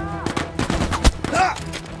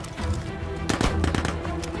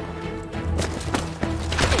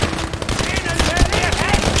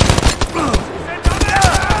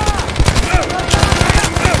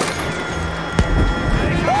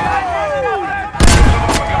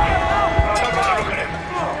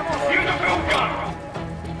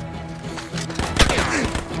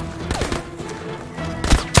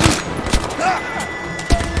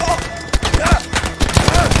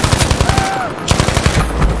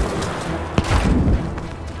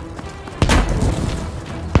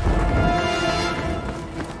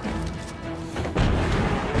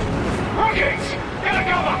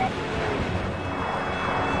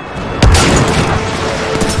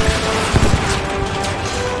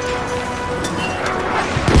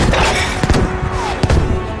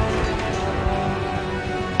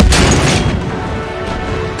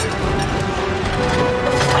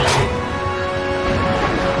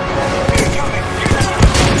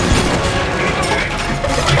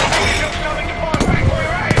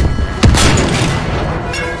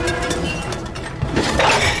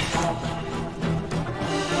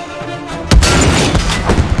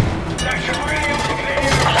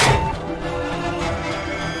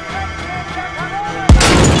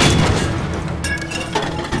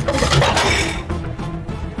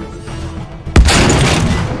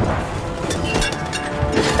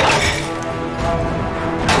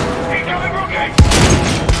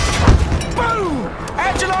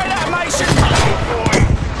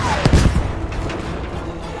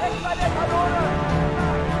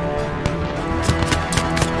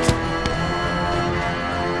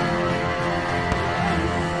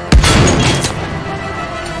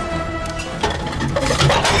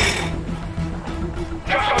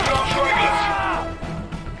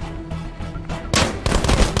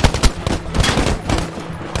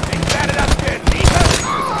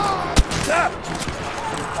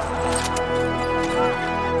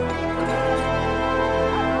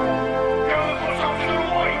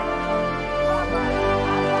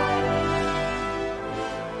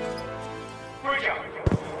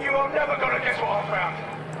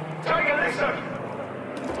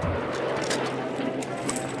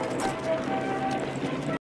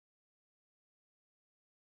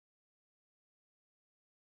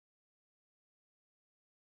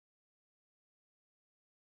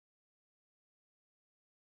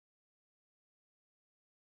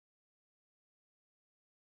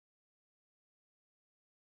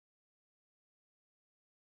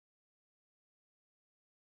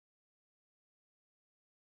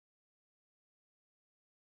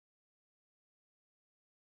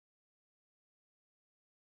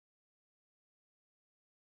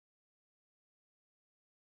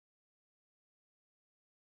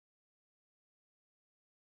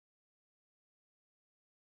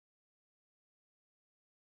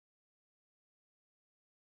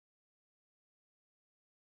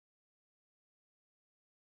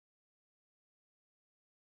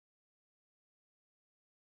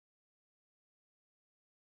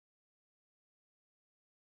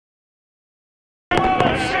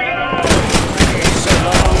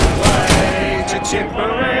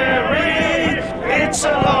 It's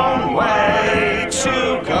a long way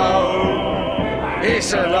to go.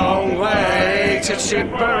 It's a long way to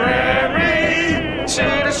Tipperary, to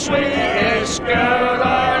the sweetest girl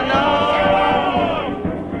I know.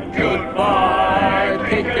 Goodbye,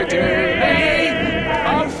 Piccadilly,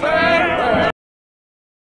 I'm farewell.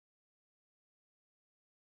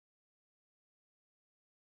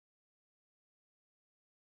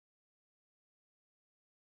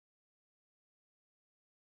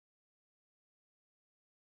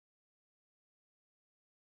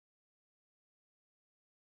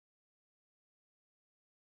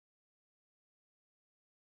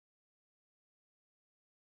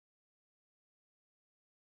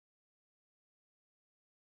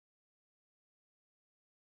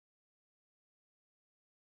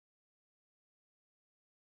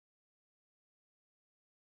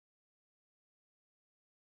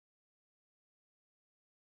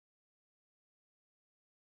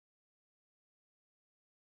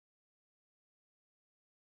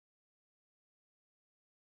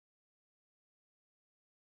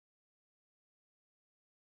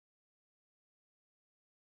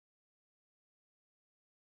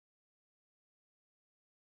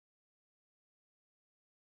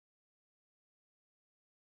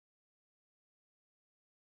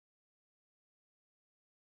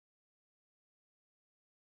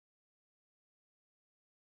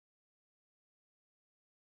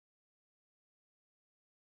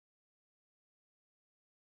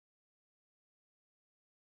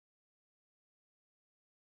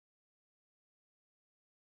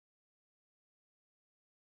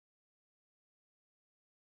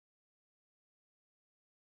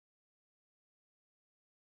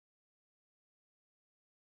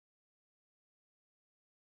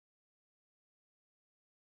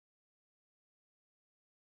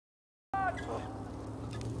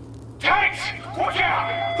 Tanks! Watch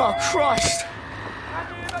out! Oh, Christ!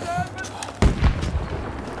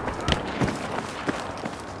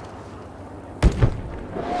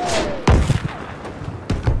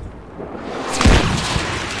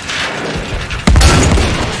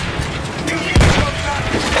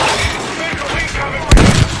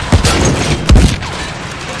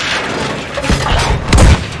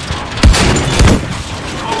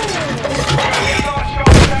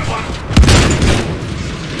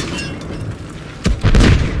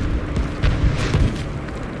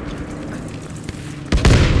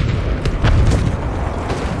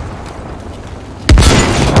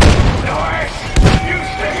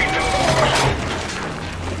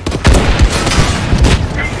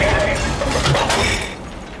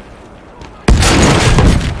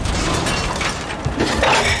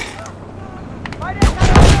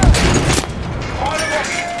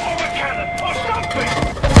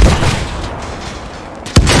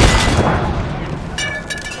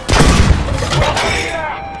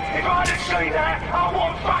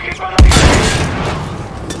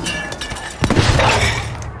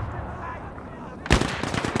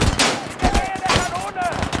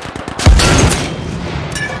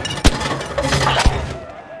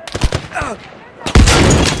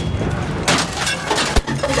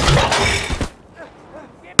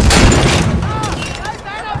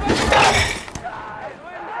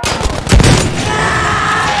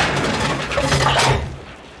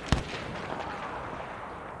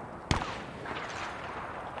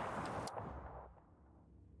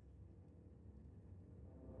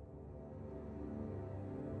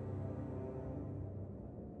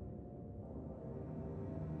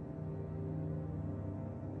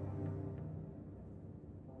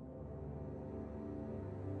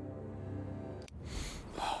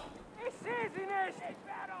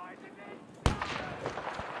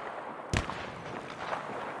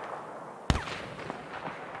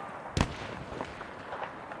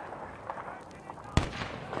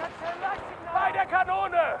 Bei der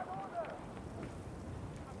Kanone!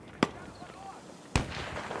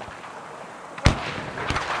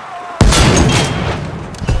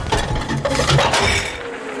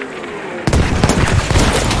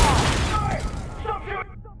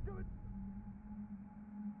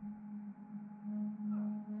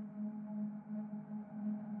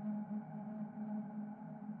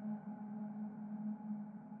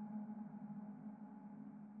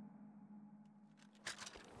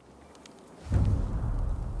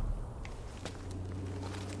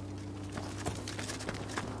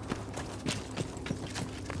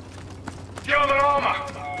 German armor!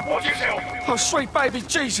 Watch yourself! Oh, sweet baby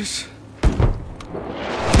Jesus!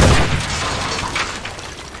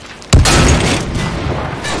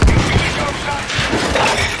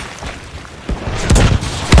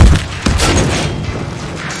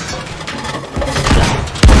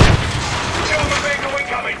 German vehicle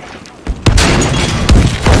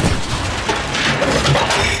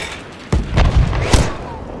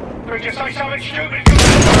something stupid.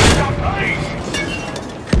 Stop, please.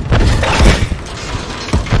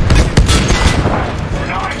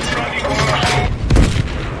 Nice bloody work.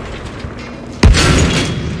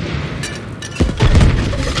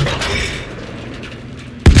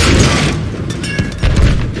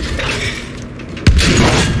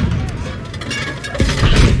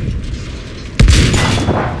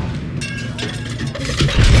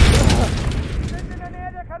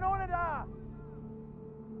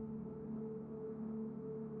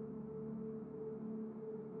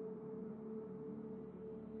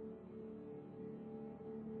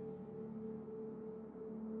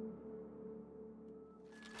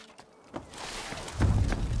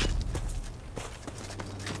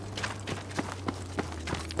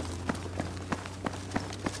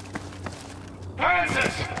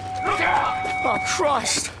 Look out! Oh,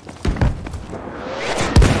 Christ!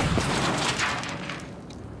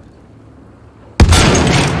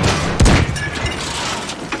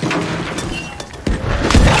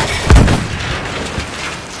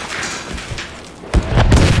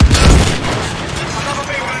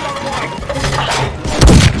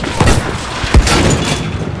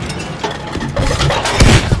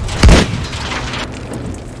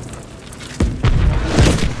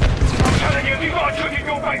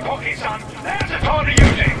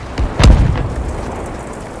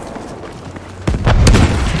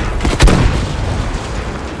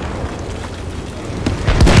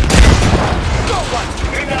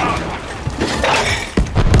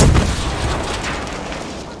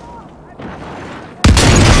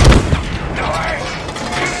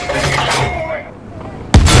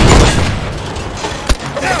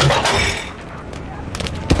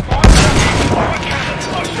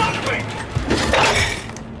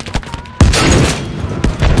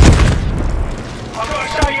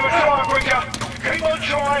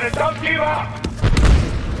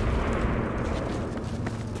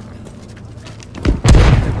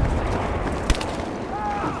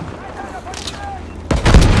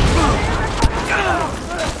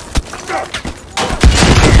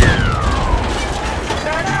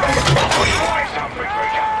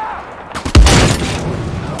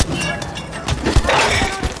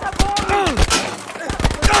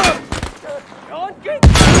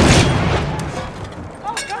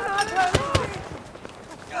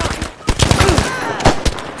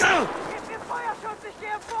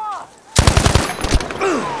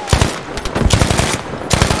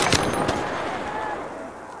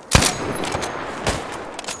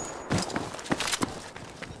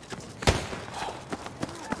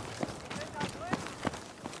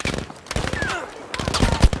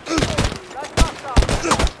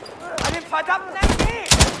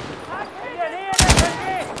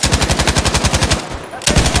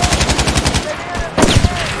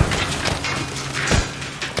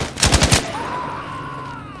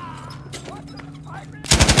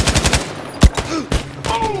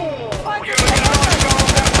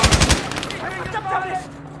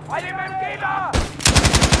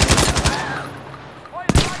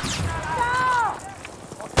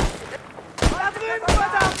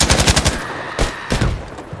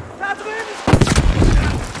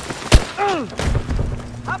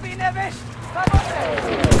 Hab ihn erwischt!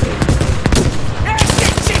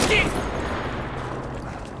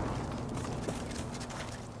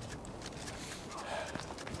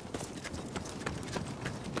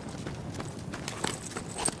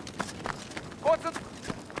 Kurz!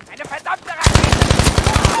 Eine verdammte Rakete!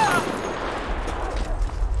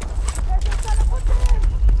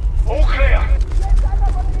 All clear!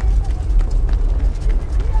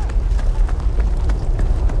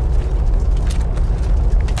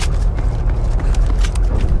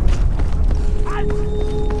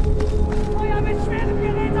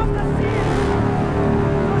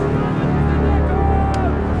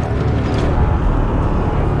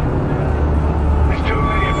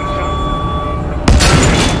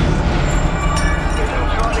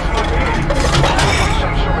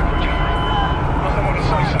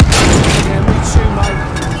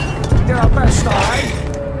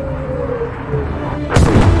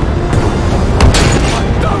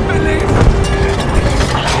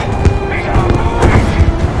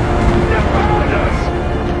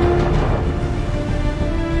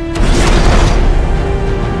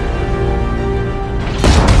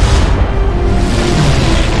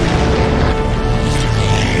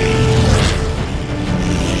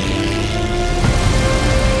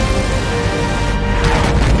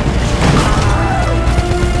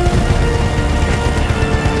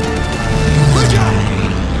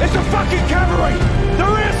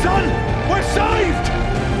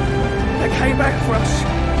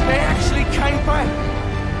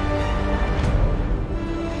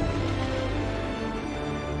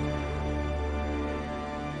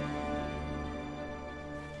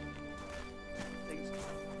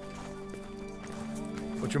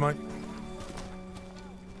 What do you mean?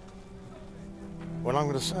 Well, I'm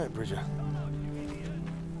going to say it, Bridger.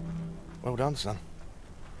 Well done, son.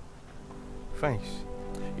 Thanks.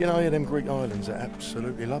 You know, them Greek islands are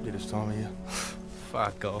absolutely lovely this time of year.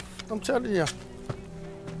 Fuck off. I'm telling you.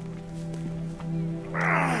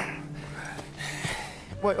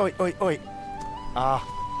 Wait.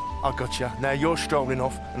 Ah, I got you. Now you're strolling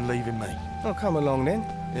off and leaving me. Oh, come along then.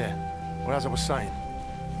 Yeah. Well, as I was saying,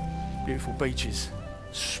 beautiful beaches,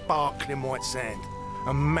 sparkling white sand,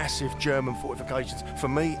 and massive German fortifications for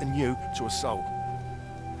me and you to assault.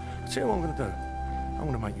 I'll tell you what I'm going to do. I'm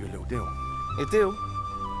going to make you a little deal. A deal?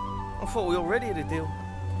 I thought we already had a deal.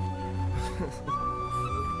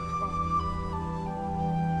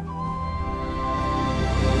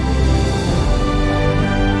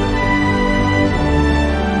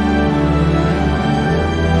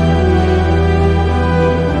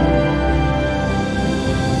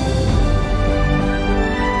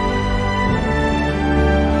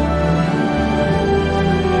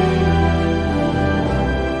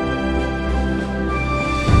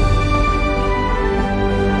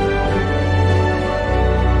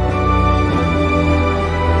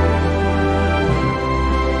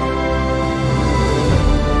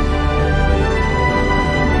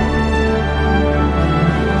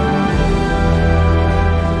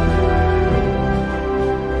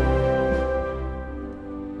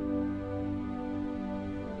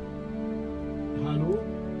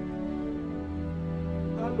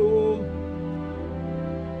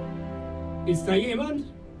 Ist da jemand?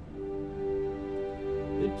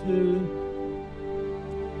 Bitte.